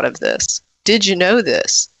you thought of this? Did you know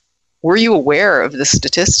this? Were you aware of this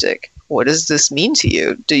statistic? What does this mean to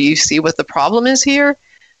you? Do you see what the problem is here?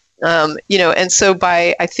 And so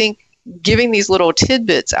by, I think, giving these little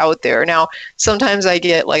tidbits out there. Now, sometimes I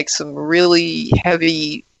get like some really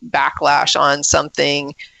heavy backlash on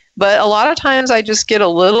something, but a lot of times I just get a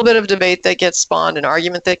little bit of debate that gets spawned, an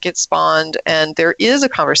argument that gets spawned, and there is a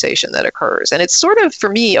conversation that occurs. And it's sort of, for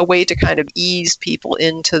me, a way to kind of ease people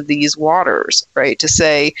into these waters, right? To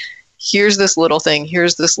say, here's this little thing,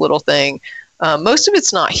 here's this little thing. Most of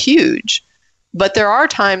it's not huge, but there are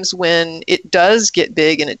times when it does get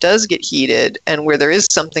big and it does get heated, and where there is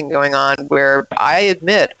something going on where I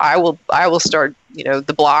admit I will start,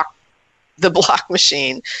 the block the block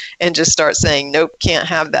machine and just start saying, nope, can't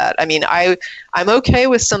have that. I mean, I'm okay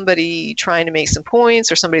with somebody trying to make some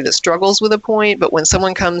points or somebody that struggles with a point, but when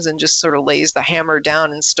someone comes and just sort of lays the hammer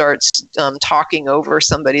down and starts talking over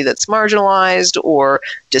somebody that's marginalized or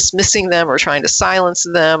dismissing them or trying to silence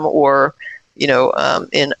them or,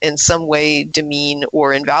 in some way demean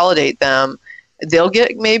or invalidate them, they'll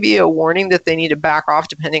get maybe a warning that they need to back off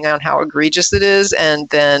depending on how egregious it is. And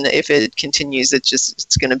then if it continues,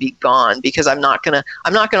 it's going to be gone, because I'm not going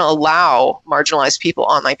to allow marginalized people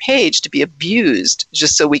on my page to be abused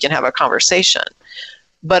just so we can have a conversation.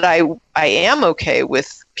 But I am okay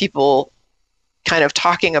with people kind of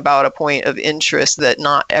talking about a point of interest that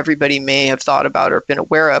not everybody may have thought about or been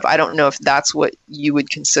aware of. I don't know if that's what you would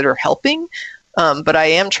consider helping, but I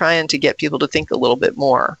am trying to get people to think a little bit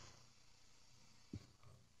more.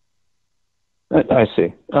 I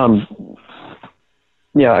see.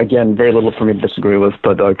 Yeah, again, very little for me to disagree with,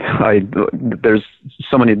 but there's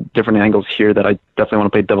so many different angles here that I definitely want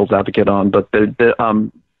to play devil's advocate on. But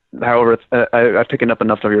however, I've taken up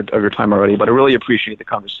enough of your time already. But I really appreciate the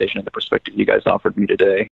conversation and the perspective you guys offered me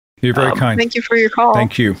today. You're very kind. Thank you for your call.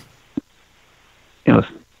 Thank you.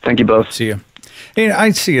 Thank you both. See you.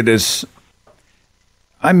 I see it as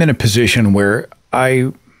I'm in a position where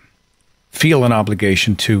I feel an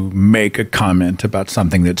obligation to make a comment about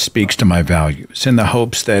something that speaks to my values in the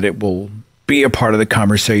hopes that it will be a part of the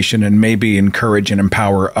conversation and maybe encourage and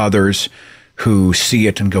empower others who see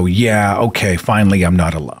it and go, yeah, okay, finally I'm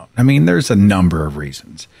not alone. I mean, there's a number of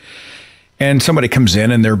reasons. And somebody comes in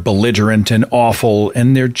and they're belligerent and awful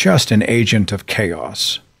and they're just an agent of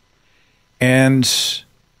chaos. And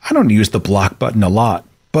I don't use the block button a lot,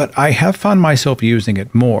 but I have found myself using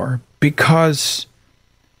it more because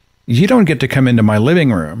you don't get to come into my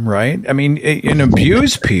living room, right? I mean, and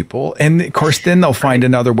abuse people. And of course, then they'll find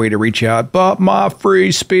another way to reach out. But my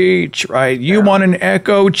free speech, right? You want an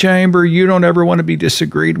echo chamber you don't ever want to be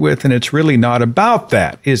disagreed with. And it's really not about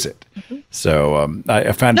that, is it? Mm-hmm. So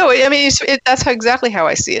I found... No, I mean, that's exactly how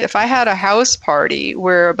I see it. If I had a house party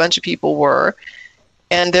where a bunch of people were,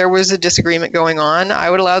 and there was a disagreement going on, I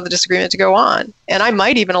would allow the disagreement to go on. And I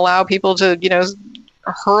might even allow people to,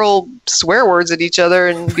 hurl swear words at each other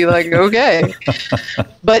and be like, okay.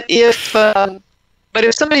 But if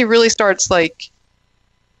somebody really starts like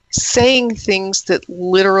saying things that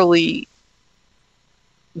literally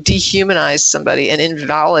dehumanize somebody and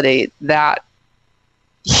invalidate that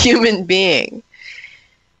human being,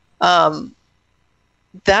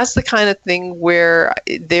 that's the kind of thing where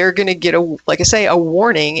they're going to get a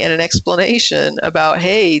warning and an explanation about,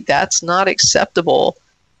 hey, that's not acceptable.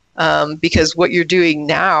 Because what you're doing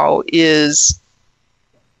now is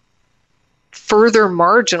further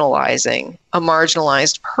marginalizing a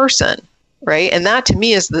marginalized person, right? And that to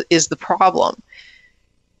me is the problem.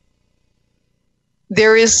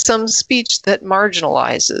 There is some speech that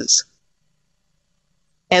marginalizes,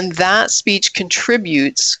 and that speech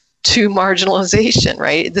contributes to marginalization,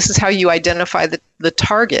 right? This is how you identify the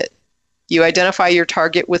target. You identify your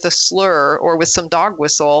target with a slur or with some dog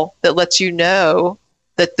whistle that lets you know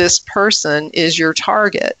that this person is your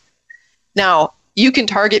target. Now, you can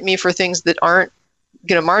target me for things that aren't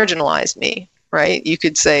going to marginalize me, right? You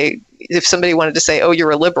could say, if somebody wanted to say, oh,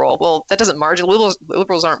 you're a liberal, well, that doesn't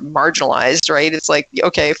liberals aren't marginalized, right? It's like,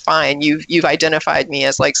 okay, fine, you've identified me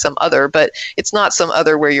as like some other, but it's not some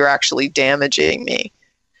other where you're actually damaging me.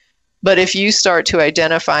 But if you start to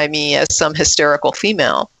identify me as some hysterical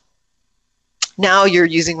female, now you're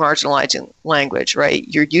using marginalizing language, right?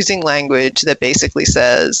 You're using language that basically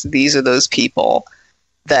says these are those people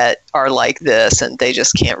that are like this and they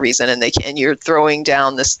just can't reason and you're throwing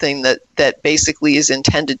down this thing that basically is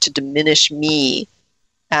intended to diminish me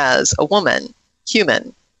as a woman,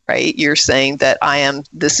 human, right? You're saying that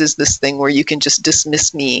this is this thing where you can just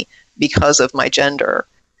dismiss me because of my gender,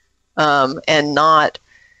 and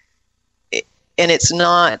it's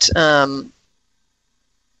not,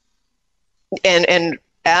 and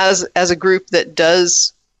as a group that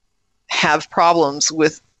does have problems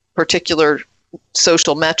with particular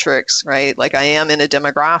social metrics, right? Like I am in a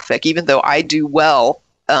demographic, even though I do well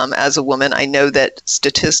as a woman, I know that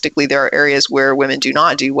statistically there are areas where women do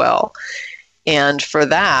not do well. And for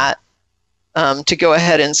that, to go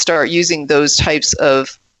ahead and start using the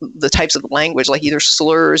types of language, like either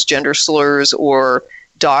slurs, gender slurs, or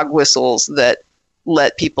dog whistles that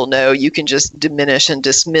let people know you can just diminish and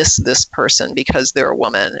dismiss this person because they're a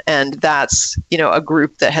woman. And that's, a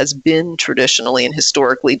group that has been traditionally and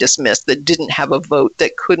historically dismissed, that didn't have a vote,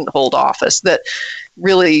 that couldn't hold office, that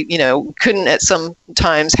really, couldn't at some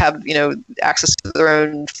times have, access to their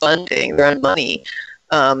own funding, their own money,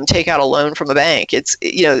 take out a loan from a bank. It's,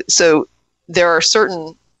 so there are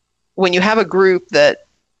certain, when you have a group that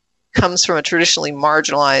comes from a traditionally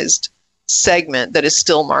marginalized segment that is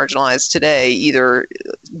still marginalized today, either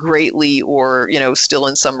greatly or, still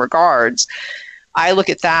in some regards, I look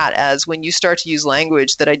at that as when you start to use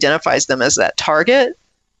language that identifies them as that target,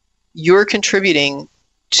 you're contributing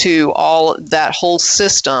to all that whole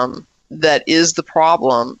system that is the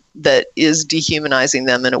problem, that is dehumanizing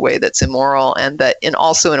them in a way that's immoral, and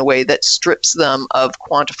also in a way that strips them of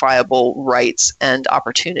quantifiable rights and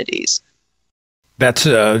opportunities. That's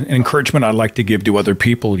an encouragement I'd like to give to other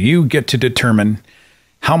people. You get to determine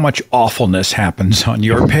how much awfulness happens on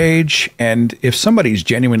your page. And if somebody's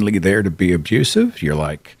genuinely there to be abusive, you're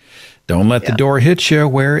like, don't let the door hit you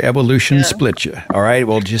where evolution split you. All right,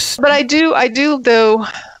 well, just... But I do though,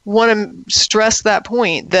 want to stress that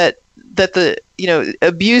point that the,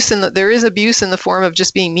 abuse there is abuse in the form of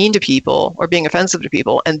just being mean to people or being offensive to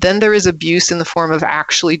people. And then there is abuse in the form of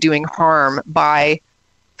actually doing harm by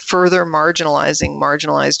further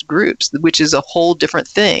marginalized groups, which is a whole different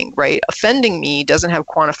thing, right? Offending me doesn't have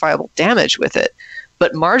quantifiable damage with it,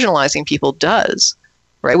 but marginalizing people does,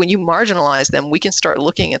 right? When you marginalize them, we can start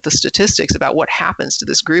looking at the statistics about what happens to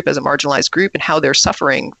this group as a marginalized group and how they're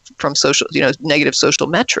suffering from social, negative social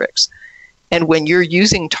metrics. And when you're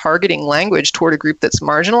using targeting language toward a group that's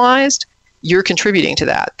marginalized, you're contributing to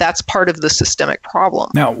that. That's part of the systemic problem.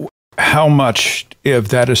 Now, how much of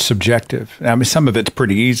that is subjective? I mean, some of it's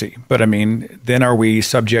pretty easy, but then are we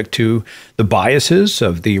subject to the biases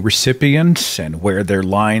of the recipients and where their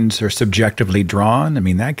lines are subjectively drawn? I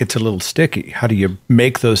mean, that gets a little sticky. How do you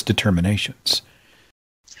make those determinations?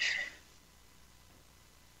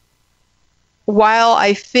 While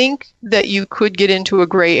I think that you could get into a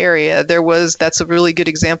gray area, that's a really good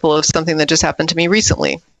example of something that just happened to me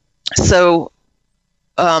recently. So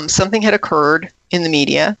something had occurred in the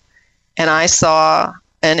media, and I saw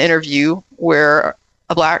an interview where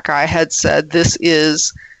a black guy had said, this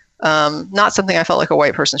is not something I felt like a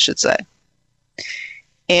white person should say.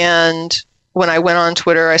 And when I went on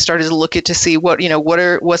Twitter, I started to look to see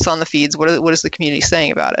what's on the feeds, what is the community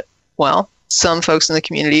saying about it? Well, some folks in the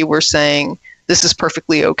community were saying, this is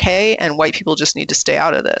perfectly okay, and white people just need to stay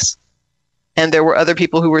out of this. And there were other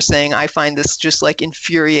people who were saying, I find this just like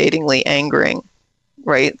infuriatingly angering,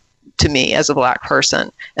 right, to me as a black person.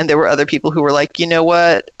 And there were other people who were like, you know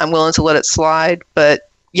what, I'm willing to let it slide, but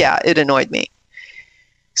yeah, it annoyed me.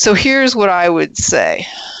 So here's what I would say.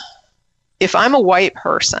 If I'm a white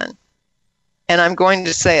person and I'm going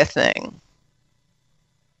to say a thing,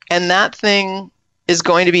 and that thing is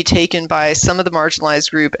going to be taken by some of the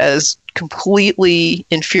marginalized group as completely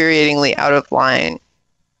infuriatingly out of line,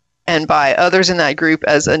 and by others in that group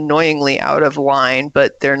as annoyingly out of line,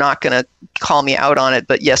 but they're not going to call me out on it,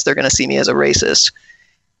 but yes, they're going to see me as a racist.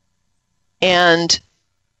 And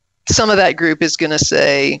some of that group is going to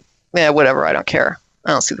say, yeah, whatever, I don't care.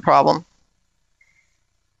 I don't see the problem.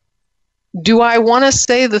 Do I want to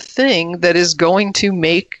say the thing that is going to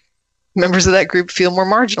make members of that group feel more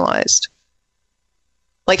marginalized?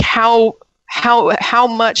 Like how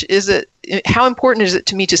much is it, how important is it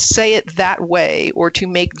to me to say it that way or to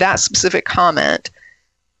make that specific comment?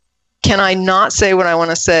 Can I not say what I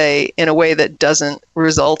want to say in a way that doesn't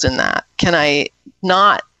result in that? Can I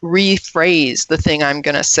not rephrase the thing I'm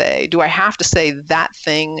going to say? Do I have to say that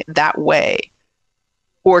thing that way?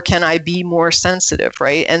 Or can I be more sensitive,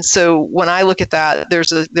 right? And so when I look at that,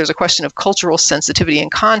 there's a question of cultural sensitivity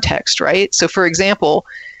and context, right? So for example,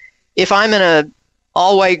 if I'm in a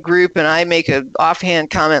all-white group and I make an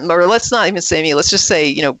offhand comment, or let's not even say me, let's just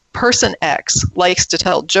say, person X likes to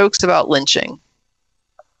tell jokes about lynching.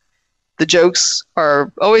 The jokes are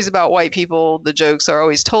always about white people. The jokes are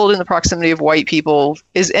always told in the proximity of white people.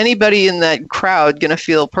 Is anybody in that crowd going to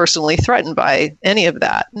feel personally threatened by any of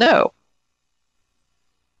that? No.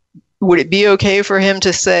 Would it be okay for him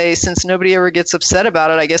to say, since nobody ever gets upset about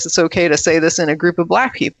it, I guess it's okay to say this in a group of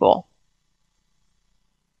black people?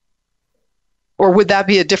 Or would that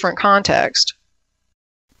be a different context?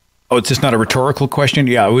 Oh, it's just not a rhetorical question?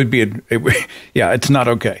 Yeah, it would be. Yeah, it's not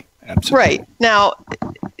okay. Absolutely. Right. Now,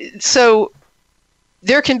 so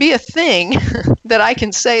there can be a thing that I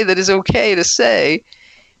can say that is okay to say,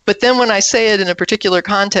 but then when I say it in a particular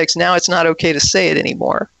context, now it's not okay to say it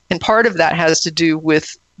anymore. And part of that has to do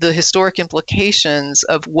with the historic implications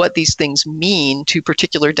of what these things mean to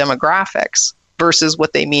particular demographics versus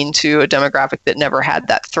what they mean to a demographic that never had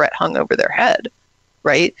that threat hung over their head,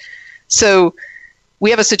 right? So we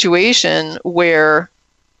have a situation where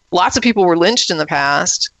lots of people were lynched in the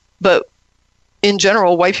past, but in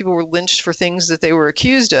general, white people were lynched for things that they were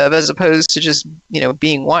accused of as opposed to just,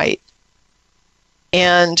 being white.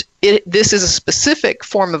 And this is a specific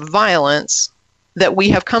form of violence that we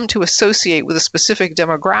have come to associate with a specific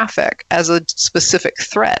demographic as a specific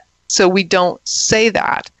threat. So we don't say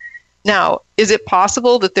that. Now, is it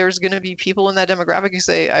possible that there's going to be people in that demographic who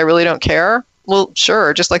say, I really don't care? Well,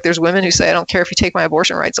 sure. Just like there's women who say, I don't care if you take my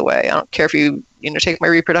abortion rights away. I don't care if you take my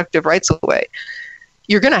reproductive rights away.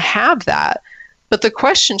 You're going to have that. But the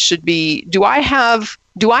question should be, do I have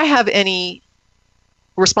any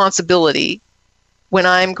responsibility when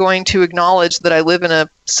I'm going to acknowledge that I live in a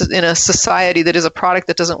society that is a product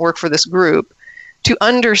that doesn't work for this group, to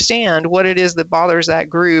understand what it is that bothers that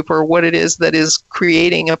group, or what it is that is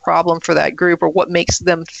creating a problem for that group, or what makes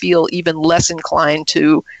them feel even less inclined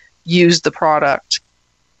to use the product,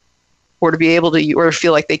 or to be able to, or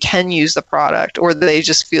feel like they can use the product, or they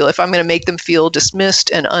just feel, if I'm going to make them feel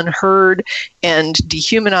dismissed and unheard and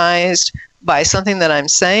dehumanized by something that I'm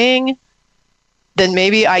saying, then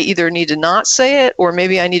maybe I either need to not say it, or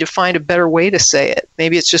maybe I need to find a better way to say it.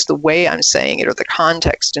 Maybe it's just the way I'm saying it or the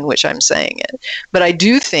context in which I'm saying it. But I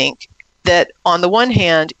do think that on the one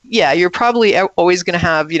hand, yeah, you're probably always going to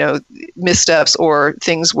have, missteps or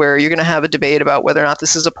things where you're going to have a debate about whether or not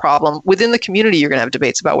this is a problem. Within the community, you're going to have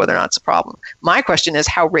debates about whether or not it's a problem. My question is,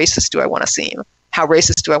 how racist do I want to seem? How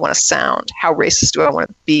racist do I want to sound? How racist do I want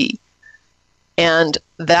to be? And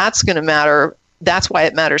that's going to matter. That's why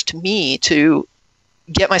it matters to me to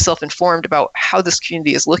get myself informed about how this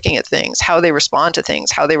community is looking at things, how they respond to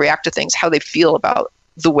things, how they react to things, how they feel about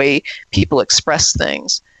the way people express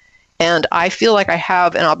things. And I feel like I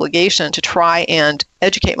have an obligation to try and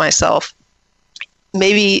educate myself.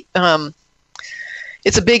 Maybe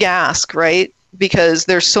it's a big ask, right? Because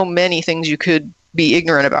there's so many things you could be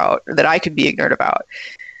ignorant about, that I could be ignorant about.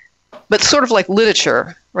 But sort of like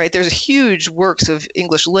literature, right? There's huge works of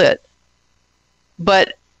English lit.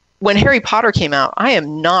 But when Harry Potter came out, I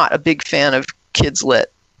am not a big fan of kids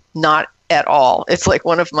lit. Not at all. It's like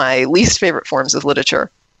one of my least favorite forms of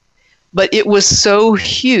literature. But it was so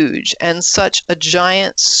huge and such a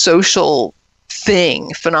giant social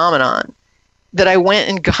phenomenon, that I went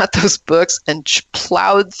and got those books and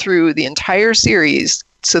plowed through the entire series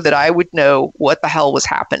so that I would know what the hell was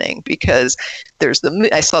happening. Because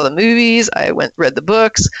I saw the movies, I read the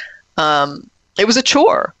books. It was a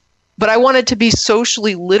chore. But I wanted to be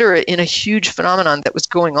socially literate in a huge phenomenon that was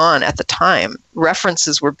going on at the time.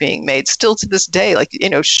 References were being made still to this day,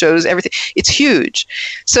 shows, everything. It's huge.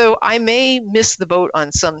 So I may miss the boat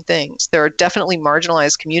on some things. There are definitely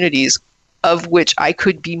marginalized communities of which I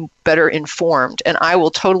could be better informed. And I will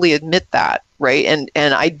totally admit that, right? And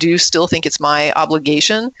I do still think it's my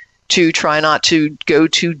obligation to try not to go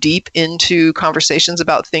too deep into conversations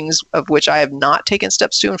about things of which I have not taken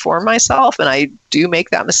steps to inform myself. And I do make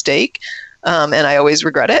that mistake, and I always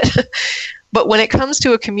regret it. But when it comes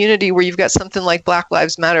to a community where you've got something like Black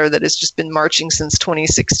Lives Matter that has just been marching since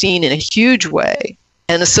 2016 in a huge way,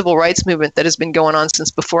 and a civil rights movement that has been going on since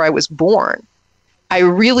before I was born, I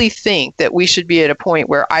really think that we should be at a point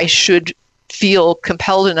where I should feel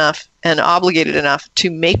compelled enough and obligated enough to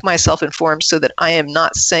make myself informed so that I am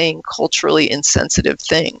not saying culturally insensitive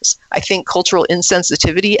things. I think cultural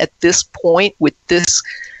insensitivity at this point, with this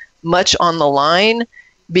much on the line,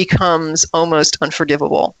 becomes almost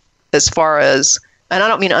unforgivable. As far as, and I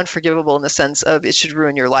don't mean unforgivable in the sense of it should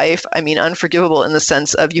ruin your life. I mean unforgivable in the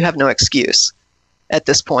sense of you have no excuse at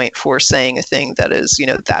this point for saying a thing that is,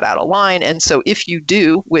 that out of line. And so if you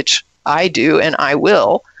do, which I do and I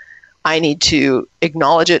will, I need to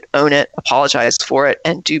acknowledge it, own it, apologize for it,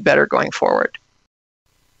 and do better going forward.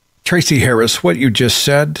 Tracie Harris, what you just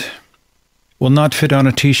said will not fit on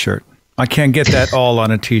a t-shirt. I can't get that all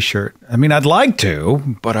on a t-shirt. I mean, I'd like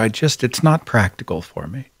to, but it's not practical for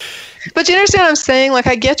me. But you understand what I'm saying? Like,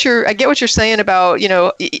 I get what you're saying about,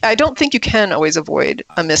 I don't think you can always avoid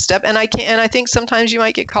a misstep. And I think sometimes you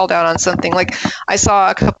might get called out on something. Like, I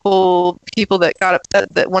saw a couple people that got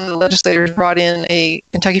upset that one of the legislators brought in a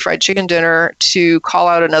Kentucky Fried Chicken dinner to call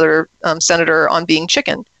out another senator on being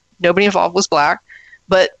chicken. Nobody involved was Black.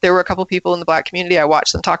 But there were a couple people in the Black community. I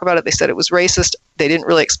watched them talk about it. They said it was racist. They didn't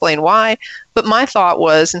really explain why. But my thought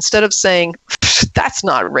was, instead of saying, that's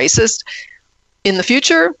not racist, in the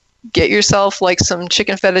future, get yourself like some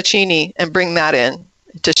chicken fettuccine and bring that in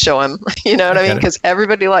to show him. You know what I mean? Because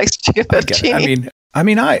everybody likes chicken fettuccine.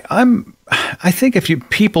 I think if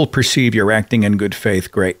people perceive you're acting in good faith,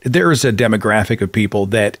 great. There is a demographic of people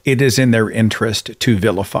that it is in their interest to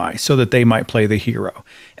vilify so that they might play the hero.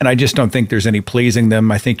 And I just don't think there's any pleasing them.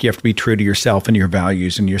 I think you have to be true to yourself and your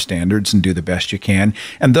values and your standards and do the best you can.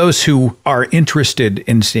 And those who are interested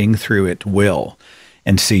in seeing through it will,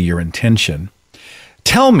 and see your intention.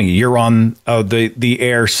 Tell me you're on the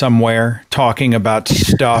air somewhere talking about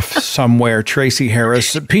stuff somewhere. Tracie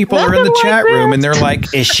Harris. People are in the chat room and they're like,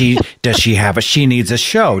 she needs a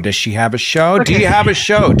show. Does she have a show? Okay. Do you have a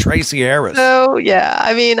show, Tracie Harris? So, yeah,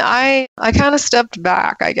 I mean, I kind of stepped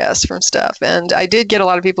back, I guess, from stuff. And I did get a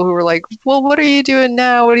lot of people who were like, well, what are you doing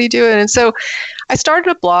now? What are you doing? And so I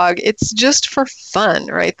started a blog. It's just for fun,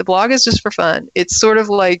 right? The blog is just for fun. It's sort of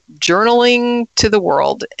like journaling to the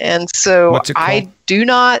world. And so What's it called?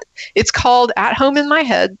 It's called At Home in My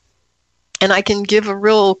Head. And I can give a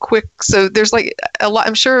real quick, so there's like a lot,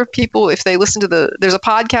 I'm sure people, if they listen to there's a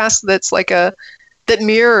podcast that's like that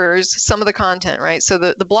mirrors some of the content, right? So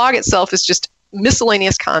the blog itself is just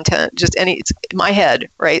miscellaneous content, it's my head,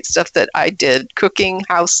 right? Stuff that I did, cooking,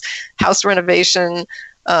 house renovation,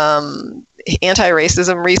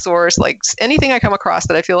 anti-racism resource, like anything I come across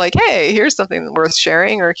that I feel like, hey, here's something worth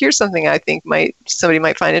sharing, or here's something I think somebody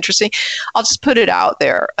might find interesting, I'll just put it out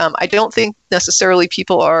there. I don't think necessarily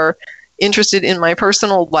people are interested in my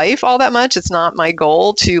personal life all that much. It's not my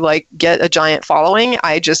goal to like get a giant following.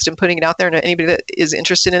 I just am putting it out there, and anybody that is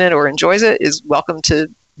interested in it or enjoys it is welcome to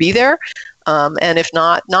be there. And if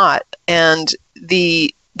not. And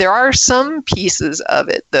there are some pieces of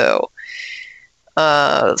it though.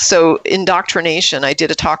 So indoctrination, I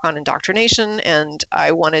did a talk on indoctrination, and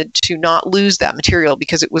I wanted to not lose that material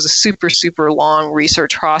because it was a super, super long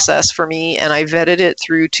research process for me. And I vetted it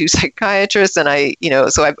through 2 psychiatrists, and I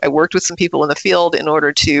worked with some people in the field in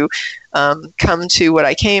order to come to what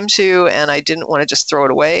I came to, and I didn't want to just throw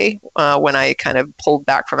it away when I kind of pulled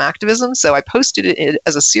back from activism. So I posted it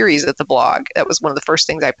as a series at the blog. That was one of the first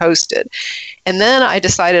things I posted. And then I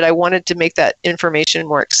decided I wanted to make that information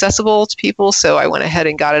more accessible to people. So I went ahead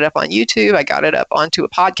and got it up on YouTube. I got it up onto a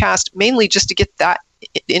podcast, mainly just to get that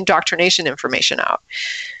indoctrination information out.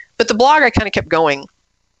 But the blog, I kind of kept going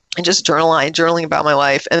and just journaling about my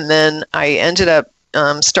life. And then I ended up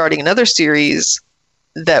starting another series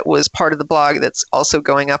that was part of the blog that's also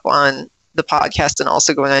going up on the podcast and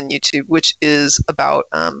also going on YouTube, which is about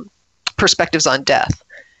perspectives on death.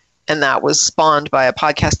 And that was spawned by a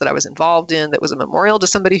podcast that I was involved in that was a memorial to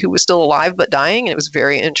somebody who was still alive but dying. And it was a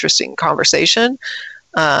very interesting conversation.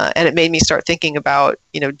 And it made me start thinking about,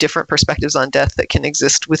 different perspectives on death that can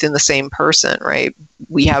exist within the same person, right?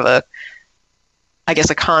 We have a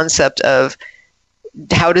concept of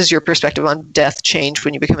how does your perspective on death change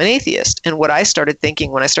when you become an atheist? And what I started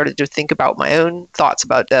thinking when I started to think about my own thoughts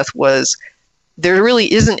about death was there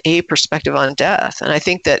really isn't a perspective on death. And I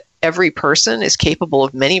think that every person is capable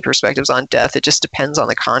of many perspectives on death. It just depends on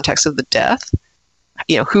the context of the death.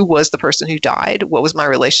 Who was the person who died? What was my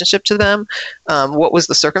relationship to them? What was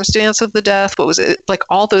the circumstance of the death? What was it? Like,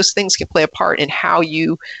 all those things can play a part in how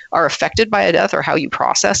you are affected by a death or how you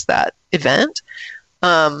process that event.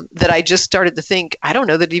 That I just started to think, I don't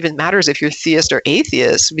know that it even matters if you're theist or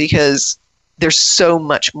atheist, because there's so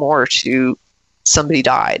much more to somebody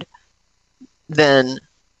died than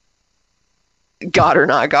God or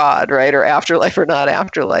not God, right? Or afterlife or not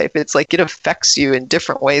afterlife. It's like it affects you in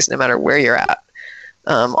different ways no matter where you're at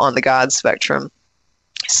on the God spectrum.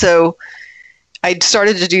 So I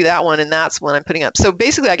started to do that one, and that's when I'm putting up. So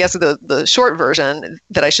basically, I guess the short version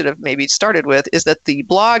that I should have maybe started with is that the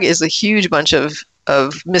blog is a huge bunch of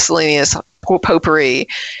miscellaneous potpourri,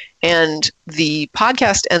 and the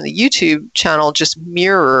podcast and the YouTube channel just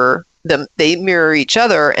mirror them. They mirror each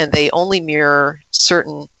other, and they only mirror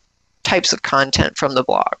certain types of content from the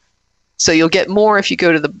blog. So you'll get more if you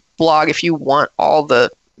go to the blog if you want all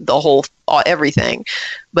everything.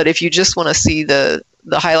 But if you just want to see the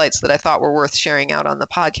highlights that I thought were worth sharing out on the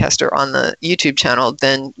podcast or on the YouTube channel,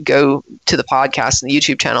 then go to the podcast and the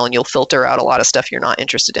YouTube channel, and you'll filter out a lot of stuff you're not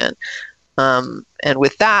interested in. And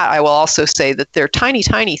with that, I will also say that they're tiny,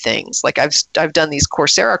 tiny things. Like I've done these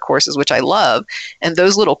Coursera courses, which I love, and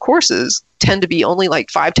those little courses tend to be only like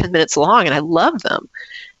 5-10 minutes long, and I love them.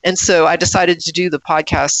 And so I decided to do the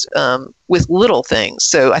podcast with little things.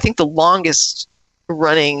 So I think the longest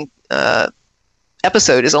running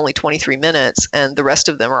episode is only 23 minutes, and the rest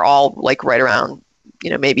of them are all like right around,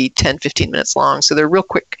 maybe 10-15 minutes long. So they're real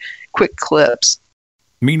quick clips.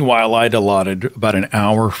 Meanwhile, I'd allotted about an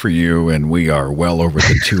hour for you, and we are well over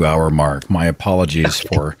the 2-hour mark. My apologies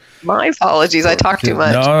for... My apologies. I talk too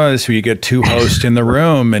much. No, so you get 2 hosts in the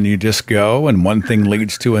room, and you just go, and one thing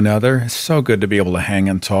leads to another. It's so good to be able to hang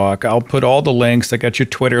and talk. I'll put all the links. I got your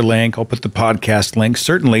Twitter link. I'll put the podcast link.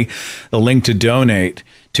 Certainly the link to donate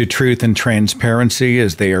to Truth and Transparency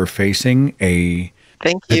as they are facing a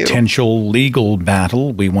potential legal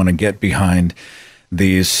battle. We want to get behind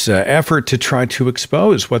these effort to try to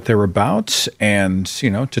expose what they're about and,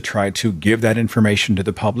 to try to give that information to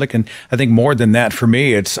the public. And I think more than that, for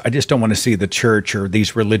me, I just don't want to see the church or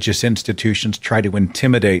these religious institutions try to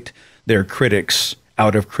intimidate their critics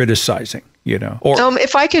out of criticizing. Or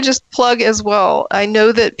if I could just plug as well, I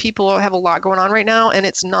know that people have a lot going on right now, and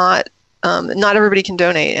it's not everybody can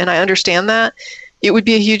donate, and I understand that. It would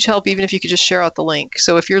be a huge help even if you could just share out the link.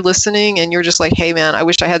 So if you're listening and you're just like, hey man, I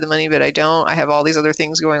wish I had the money, but I don't. I have all these other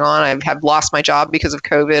things going on. I have lost my job because of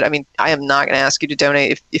COVID. I mean, I am not going to ask you to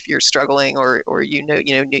donate if you're struggling or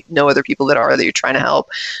know other people that you're trying to help.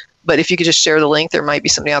 But if you could just share the link, there might be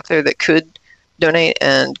somebody out there that could donate,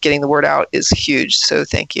 and getting the word out is huge. So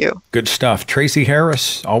thank you. Good stuff. Tracie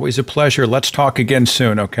Harris, always a pleasure. Let's talk again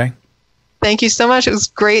soon, okay? Thank you so much. It was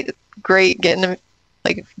great getting to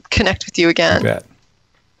connect with you again. You bet.